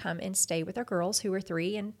to come and stay with our girls, who were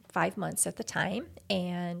 3 and 5 months at the time.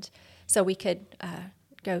 And so we could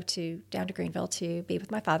go down to Greenville to be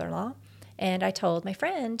with my father-in-law. And I told my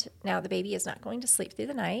friend, now the baby is not going to sleep through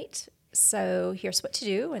the night, so here's what to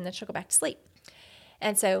do, and then she'll go back to sleep.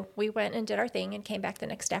 And so we went and did our thing and came back the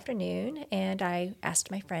next afternoon, and I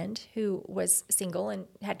asked my friend, who was single and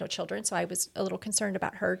had no children, so I was a little concerned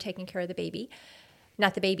about her taking care of the baby.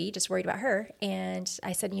 Not the baby, just worried about her. And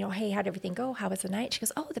I said, hey, how'd everything go? How was the night? She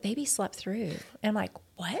goes, oh, the baby slept through. And I'm like,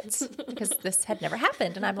 what? Because this had never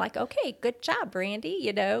happened. And I'm like, okay, good job,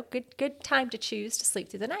 Brandy. Good time to choose to sleep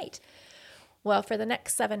through the night. Well, for the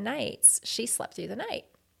next 7 nights, she slept through the night.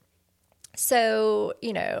 So,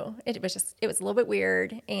 it was a little bit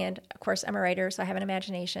weird. And of course, I'm a writer, so I have an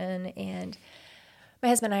imagination. And my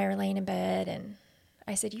husband and I are laying in bed. And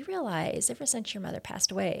I said, you realize ever since your mother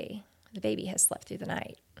passed away, the baby has slept through the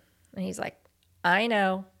night. And he's like, I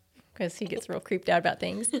know, because he gets real creeped out about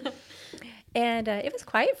things. And it was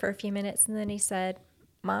quiet for a few minutes. And then he said,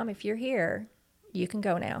 Mom, if you're here, you can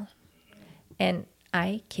go now. And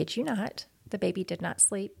I kid you not, the baby did not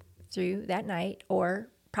sleep through that night, or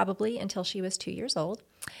probably until she was 2 years old.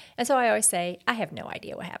 And so I always say, I have no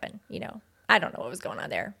idea what happened. I don't know what was going on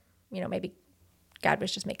there. Maybe God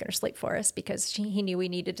was just making her sleep for us because he knew we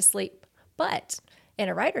needed to sleep. But in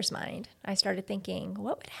a writer's mind, I started thinking,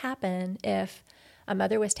 what would happen if a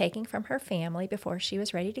mother was taken from her family before she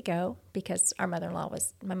was ready to go? Because my mother-in-law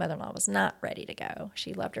was not ready to go.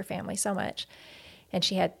 She loved her family so much. And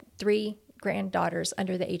she had 3 granddaughters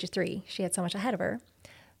under the age of 3. She had so much ahead of her.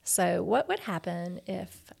 So what would happen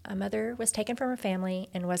if a mother was taken from her family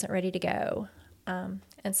and wasn't ready to go?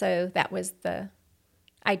 And so that was the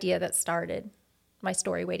idea that started my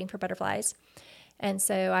story, Waiting for Butterflies. And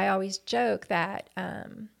so I always joke that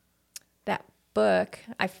that book,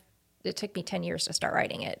 it took me 10 years to start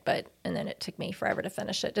writing it, and then it took me forever to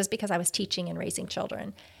finish it, just because I was teaching and raising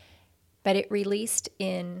children. But it released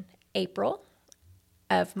in April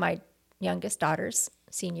of my youngest daughter's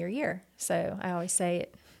senior year. So I always say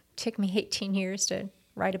it took me 18 years to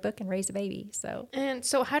write a book and raise a baby. And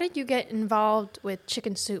so how did you get involved with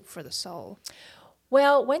Chicken Soup for the Soul?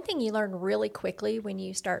 Well, one thing you learn really quickly when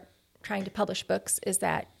you start trying to publish books is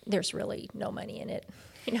that there's really no money in it,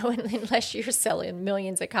 unless you're selling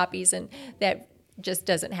millions of copies, and that just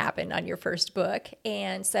doesn't happen on your first book.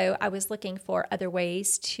 And so I was looking for other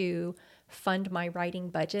ways to fund my writing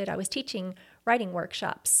budget. I was teaching writing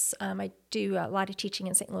workshops. I do a lot of teaching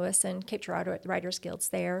in St. Louis and Cape Girardeau at the Writers Guilds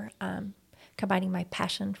there, combining my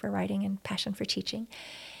passion for writing and passion for teaching.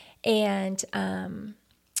 And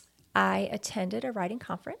I attended a writing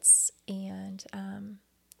conference and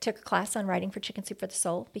took a class on writing for Chicken Soup for the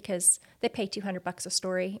Soul, because they pay $200 a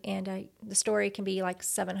story, and the story can be like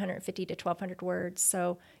 750 to 1,200 words.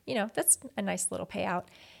 So, that's a nice little payout.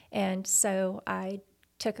 And so I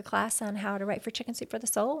took a class on how to write for Chicken Soup for the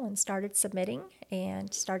Soul and started submitting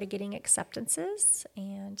and started getting acceptances.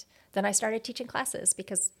 And then I started teaching classes,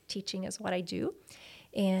 because teaching is what I do.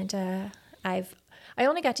 And I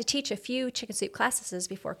only got to teach a few Chicken Soup classes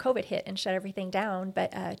before COVID hit and shut everything down,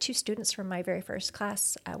 but 2 students from my very first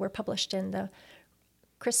class were published in the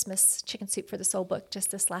Christmas Chicken Soup for the Soul book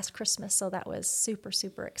just this last Christmas, so that was super,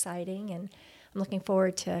 super exciting, and I'm looking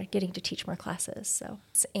forward to getting to teach more classes.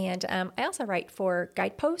 And I also write for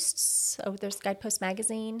Guideposts. There's Guidepost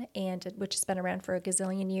magazine, which has been around for a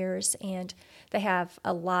gazillion years, and they have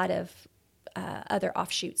a lot of other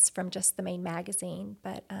offshoots from just the main magazine.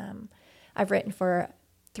 But I've written for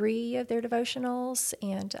 3 of their devotionals,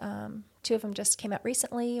 and 2 of them just came out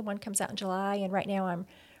recently. One comes out in July, and right now I'm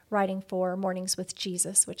writing for Mornings with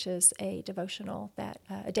Jesus, which is a devotional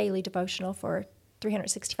a daily devotional for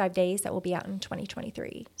 365 days that will be out in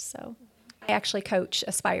 2023. So I actually coach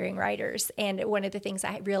aspiring writers, and one of the things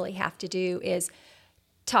I really have to do is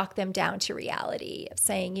talk them down to reality of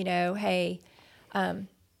saying, hey,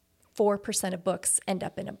 4% of books end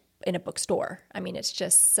up in a bookstore. I mean, it's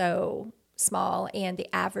just so small, and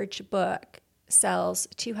the average book sells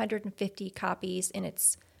 250 copies in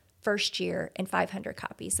its first year and 500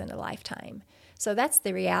 copies in a lifetime. So that's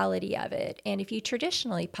the reality of it. And if you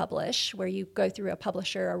traditionally publish, where you go through a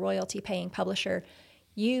publisher, a royalty-paying publisher,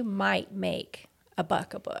 you might make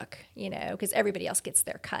 $1 a book, because everybody else gets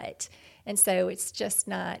their cut. And so it's just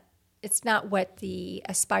not what the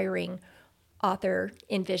aspiring author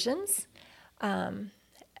envisions.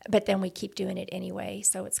 But then we keep doing it anyway.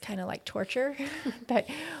 So it's kind of like torture. But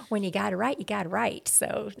when you got to write, you got to write.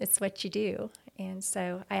 So it's what you do. And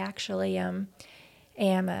so I actually am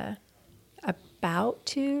about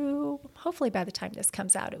to, hopefully by the time this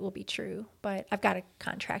comes out, it will be true. But I've got a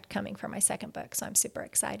contract coming for my second book. So I'm super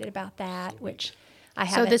excited about that, which I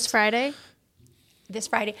haven't. So this Friday? This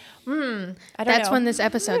Friday. I don't know. That's when this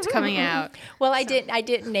episode's coming out. Well, I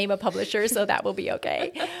didn't name a publisher, so that will be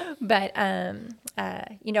okay. But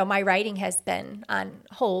my writing has been on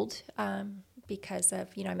hold because of,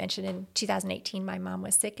 I mentioned in 2018 my mom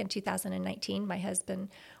was sick. In 2019 my husband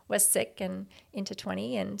was sick, and into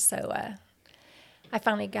 20, and so I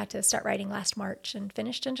finally got to start writing last March and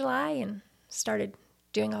finished in July and started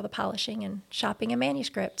doing all the polishing and shopping a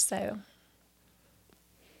manuscript. So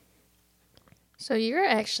you're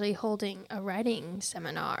actually holding a writing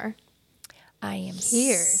seminar. I am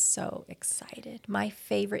here. So excited. My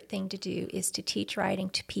favorite thing to do is to teach writing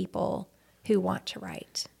to people who want to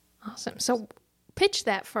write. Awesome. So pitch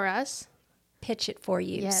that for us. Pitch it for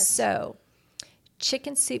you. Yes. So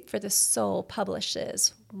Chicken Soup for the Soul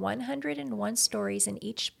publishes 101 stories in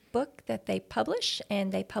each book that they publish,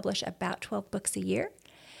 and they publish about 12 books a year.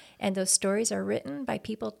 And those stories are written by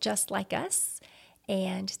people just like us.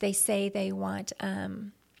 And they say they want,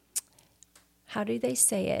 how do they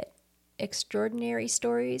say it? Extraordinary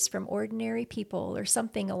stories from ordinary people, or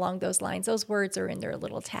something along those lines. Those words are in their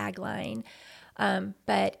little tagline.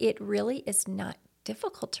 But it really is not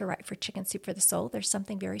difficult to write for Chicken Soup for the Soul. There's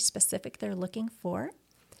something very specific they're looking for.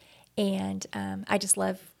 And I just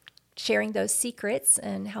love sharing those secrets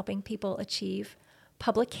and helping people achieve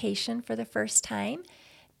publication for the first time.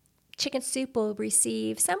 Chicken Soup will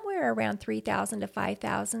receive somewhere around 3,000 to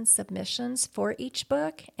 5,000 submissions for each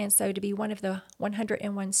book. And so to be one of the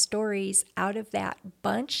 101 stories out of that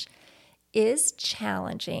bunch is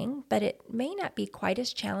challenging, but it may not be quite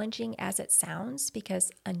as challenging as it sounds, because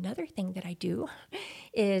another thing that I do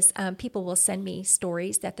is people will send me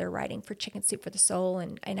stories that they're writing for Chicken Soup for the Soul,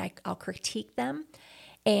 and I'll critique them.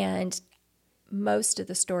 And most of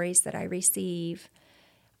the stories that I receive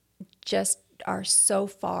just are so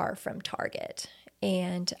far from target.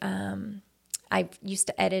 And I used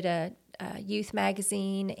to edit a youth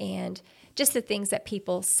magazine, and just the things that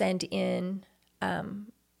people send in,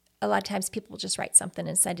 a lot of times people just write something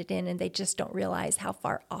and send it in, and they just don't realize how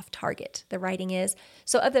far off target the writing is.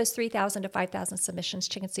 So of those 3,000 to 5,000 submissions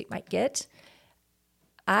Chicken Soup might get,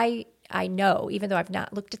 I know, even though I've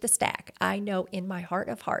not looked at the stack, I know in my heart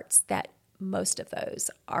of hearts that most of those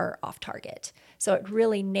are off target. So it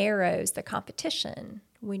really narrows the competition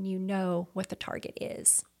when you know what the target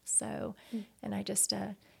is. So, and I just,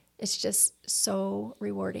 it's just so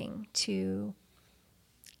rewarding to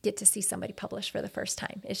get to see somebody publish for the first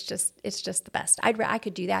time. It's just the best. I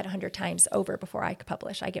could do that 100 times over before I could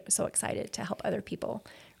publish. I get so excited to help other people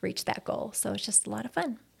reach that goal. So it's just a lot of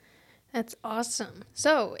fun. That's awesome.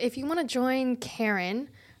 So if you want to join Karen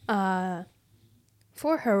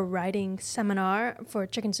for her writing seminar for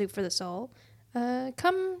Chicken Soup for the Soul,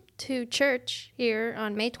 come to church here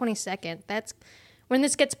on May 22nd. That's when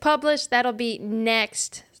this gets published. That'll be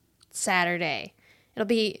next Saturday. It'll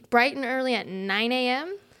be bright and early at 9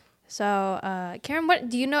 a.m. So, Karen, what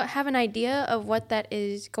do you have an idea of what that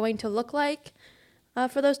is going to look like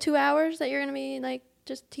for those 2 hours that you're going to be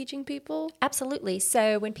just teaching people? Absolutely.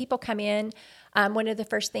 So when people come in, one of the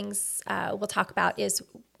first things we'll talk about is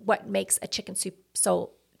what makes a chicken soup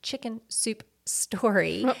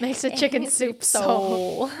story. What makes a chicken soup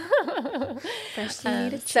soul? First, you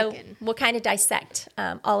need a chicken. So we'll kind of dissect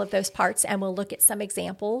all of those parts, and we'll look at some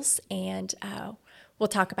examples, and we'll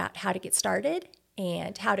talk about how to get started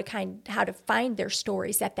and how to find their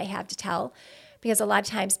stories that they have to tell. because a lot of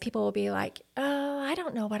times people will be like, oh, I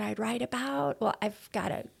don't know what I'd write about. Well, I've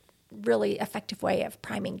got a really effective way of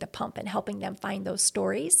priming the pump and helping them find those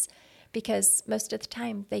stories, because most of the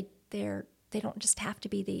time they don't just have to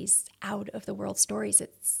be these out of the world stories.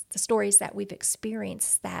 It's the stories that we've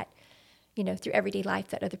experienced that, through everyday life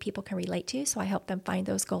that other people can relate to. So I help them find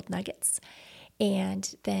those gold nuggets.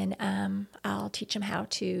 And then I'll teach them how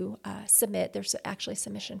to submit. There's actually a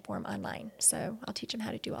submission form online. So I'll teach them how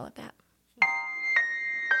to do all of that.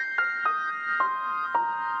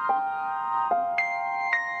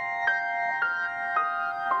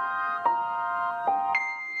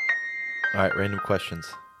 All right, random questions.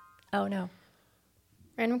 Oh, no.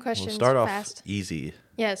 Random questions. We'll start off fast. easy.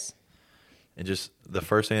 Yes. And just the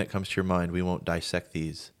first thing that comes to your mind, we won't dissect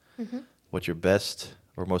these. Mm-hmm. What's your best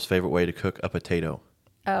or most favorite way to cook a potato?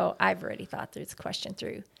 Oh, I've already thought this question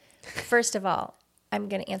through. First of all, I'm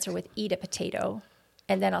going to answer with eat a potato,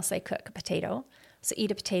 and then I'll say cook a potato. So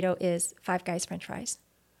eat a potato is Five Guys French fries.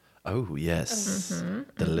 Oh, yes.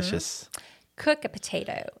 Delicious. Cook a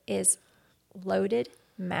potato is loaded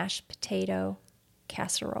mashed potato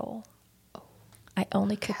casserole. I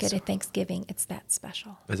only cook it at Thanksgiving. It's that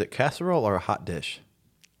special. Is it casserole or a hot dish?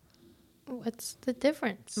 What's the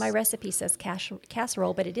difference? My recipe says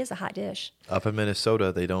casserole, but it is a hot dish. Up in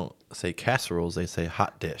Minnesota, they don't say casseroles, they say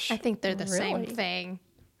hot dish. I think they're the same Really? thing.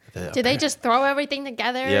 Do they just throw everything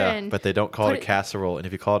together? Yeah, and but they don't call it a put casserole. And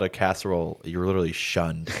if you call it a casserole, you're literally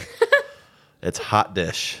shunned. It's hot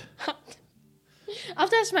dish. I'll have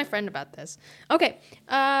to ask my friend about this. Okay,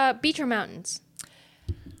 beach or mountains?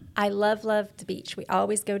 I love the beach. We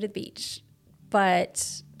always go to the beach.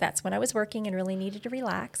 But that's when I was working and really needed to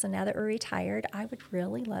relax. And now that we're retired, I would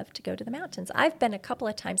really love to go to the mountains. I've been a couple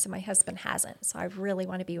of times and my husband hasn't. So I really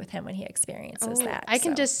want to be with him when he experiences that. I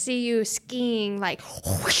can just see you skiing like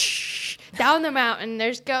whoosh, down the mountain.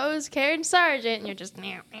 There goes Karen Sargent. And you're just,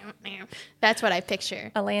 meow, meow, meow. That's what I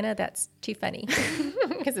picture. Alana, that's too funny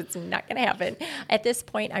because it's not going to happen. At this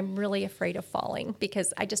point, I'm really afraid of falling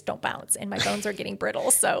because I just don't bounce and my bones are getting brittle.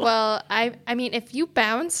 So, Well, I mean, if you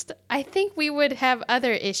bounced, I think we would have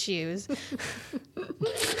other issues.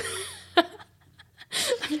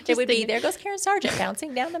 it would be, there goes Karen Sargent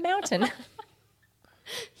bouncing down the mountain.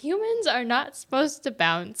 Humans are not supposed to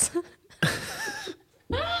bounce.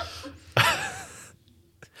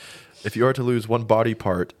 If you are to lose one body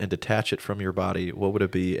part and detach it from your body, what would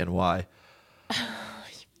it be and why?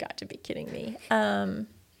 You've got to be kidding me.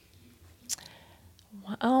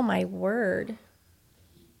 Oh, my word.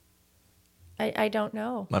 I don't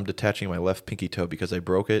know. I'm detaching my left pinky toe because I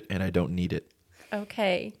broke it and I don't need it.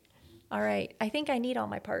 Okay. All right. I think I need all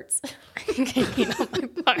my parts. I think I need all my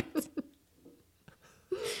parts.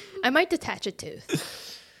 I might detach a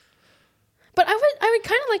tooth. But I would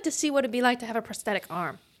kind of like to see what it'd be like to have a prosthetic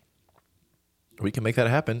arm. We can make that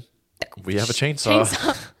happen. We have a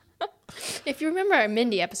chainsaw. If you remember our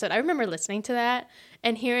Mindy episode, I remember listening to that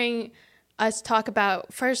and hearing us talk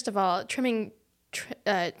about, first of all, trimming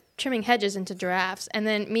hedges into giraffes, and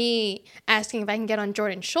then me asking if I can get on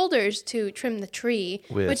Jordan's shoulders to trim the tree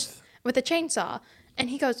with a chainsaw. And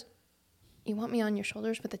he goes, "You want me on your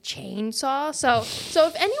shoulders with a chainsaw?" So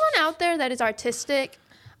if anyone out there that is artistic,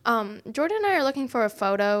 Jordan and I are looking for a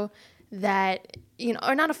photo that,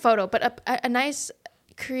 or not a photo, but a nice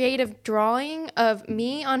creative drawing of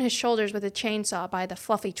me on his shoulders with a chainsaw by the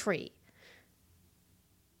fluffy tree.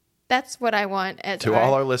 That's what I want. To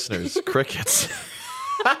all our listeners, crickets.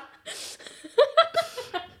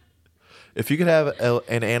 If you could have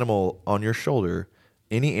an animal on your shoulder,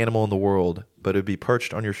 any animal in the world, but it would be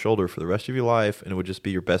perched on your shoulder for the rest of your life, and it would just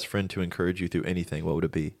be your best friend to encourage you through anything, what would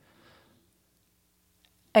it be?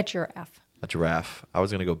 A giraffe. A giraffe. I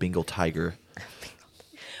was going to go Bengal tiger.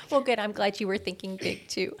 Well, good. I'm glad you were thinking big,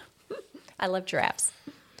 too. I love giraffes.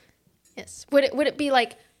 Yes. Would it be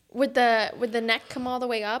like, would the neck come all the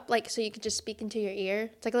way up, like so you could just speak into your ear?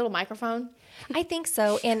 It's like a little microphone. I think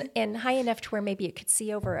so, and high enough to where maybe it could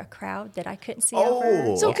see over a crowd that I couldn't see Oh,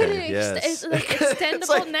 over. So okay, could it yes. it's like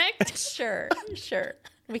extendable neck? Sure.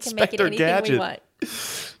 We can make it Inspector anything Gadget. we want.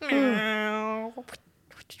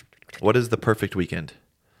 What is the perfect weekend?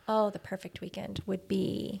 Oh, the perfect weekend would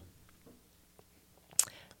be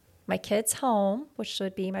my kids home, which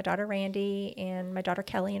would be my daughter Randy and my daughter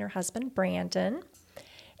Kelly and her husband Brandon,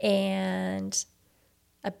 and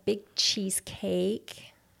a big cheesecake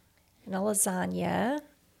and a lasagna,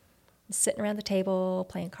 and sitting around the table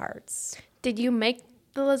playing cards. Did you make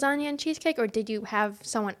the lasagna and cheesecake, or did you have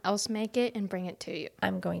someone else make it and bring it to you?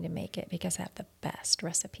 I'm going to make it because I have the best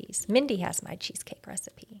recipes. Mindy has my cheesecake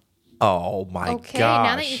recipe. Oh, my gosh. Okay,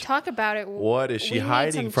 now that you talk about it, What is she we need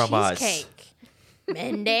hiding some from us? cheesecake.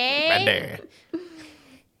 Mindy.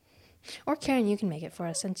 Or Karen, you can make it for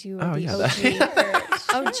us since you are Oh, the yeah.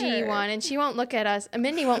 OG one, and she won't look at us.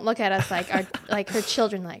 Mindy won't look at us like her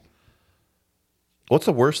children. Like, What's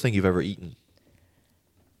the worst thing you've ever eaten?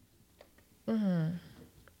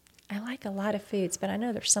 I like a lot of foods, but I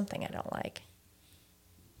know there's something I don't like.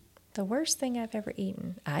 The worst thing I've ever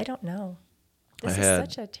eaten, I don't know. This I is had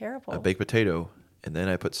such a terrible. a baked potato, and then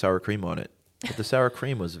I put sour cream on it. But the sour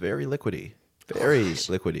cream was very liquidy,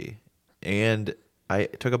 liquidy. And I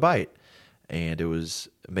took a bite, and it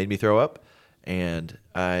made me throw up. And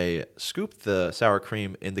I scooped the sour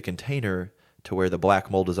cream in the container to where the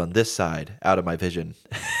black mold is on this side, out of my vision.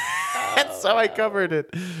 And so I covered it.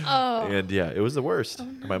 oh, And yeah, it was the worst.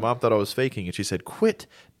 No. My mom thought I was faking, and she said, "Quit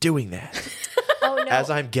doing that." Oh, no. As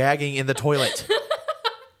I'm gagging in the toilet.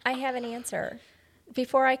 I have an answer.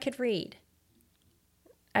 Before I could read,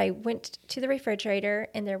 I went to the refrigerator,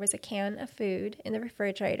 and there was a can of food in the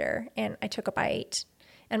refrigerator, and I took a bite.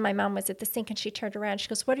 And my mom was at the sink, and she turned around. She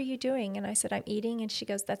goes, "What are you doing?" And I said, "I'm eating." And she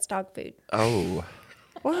goes, "That's dog food." Oh.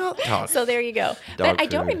 Well, dog. So there you go. Dog But I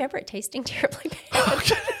don't food. remember it tasting terribly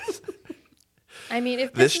bad. I mean,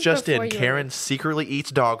 if This is just before in, you- Karen secretly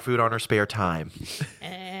eats dog food on her spare time.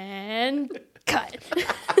 And cut.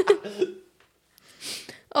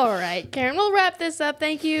 All right, Karen, we'll wrap this up.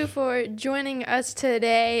 Thank you for joining us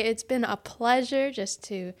today. It's been a pleasure just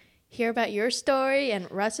to hear about your story and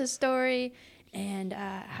Russ's story and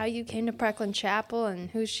how you came to Parkland Chapel and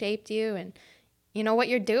who shaped you and, what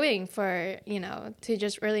you're doing for, to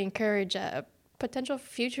just really encourage potential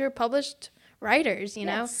future published writers, know?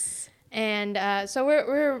 Yes. And so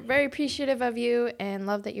we're very appreciative of you and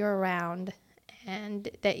love that you're around and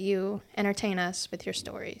that you entertain us with your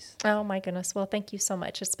stories. Oh, my goodness. Well, thank you so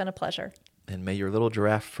much. It's been a pleasure. And may your little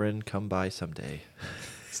giraffe friend come by someday.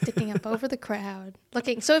 Sticking up over the crowd,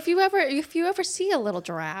 looking. So if you ever see a little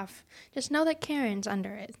giraffe, just know that Karen's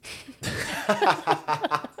under it.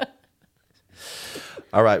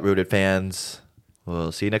 All right, Rooted fans.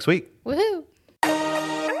 We'll see you next week. Woohoo!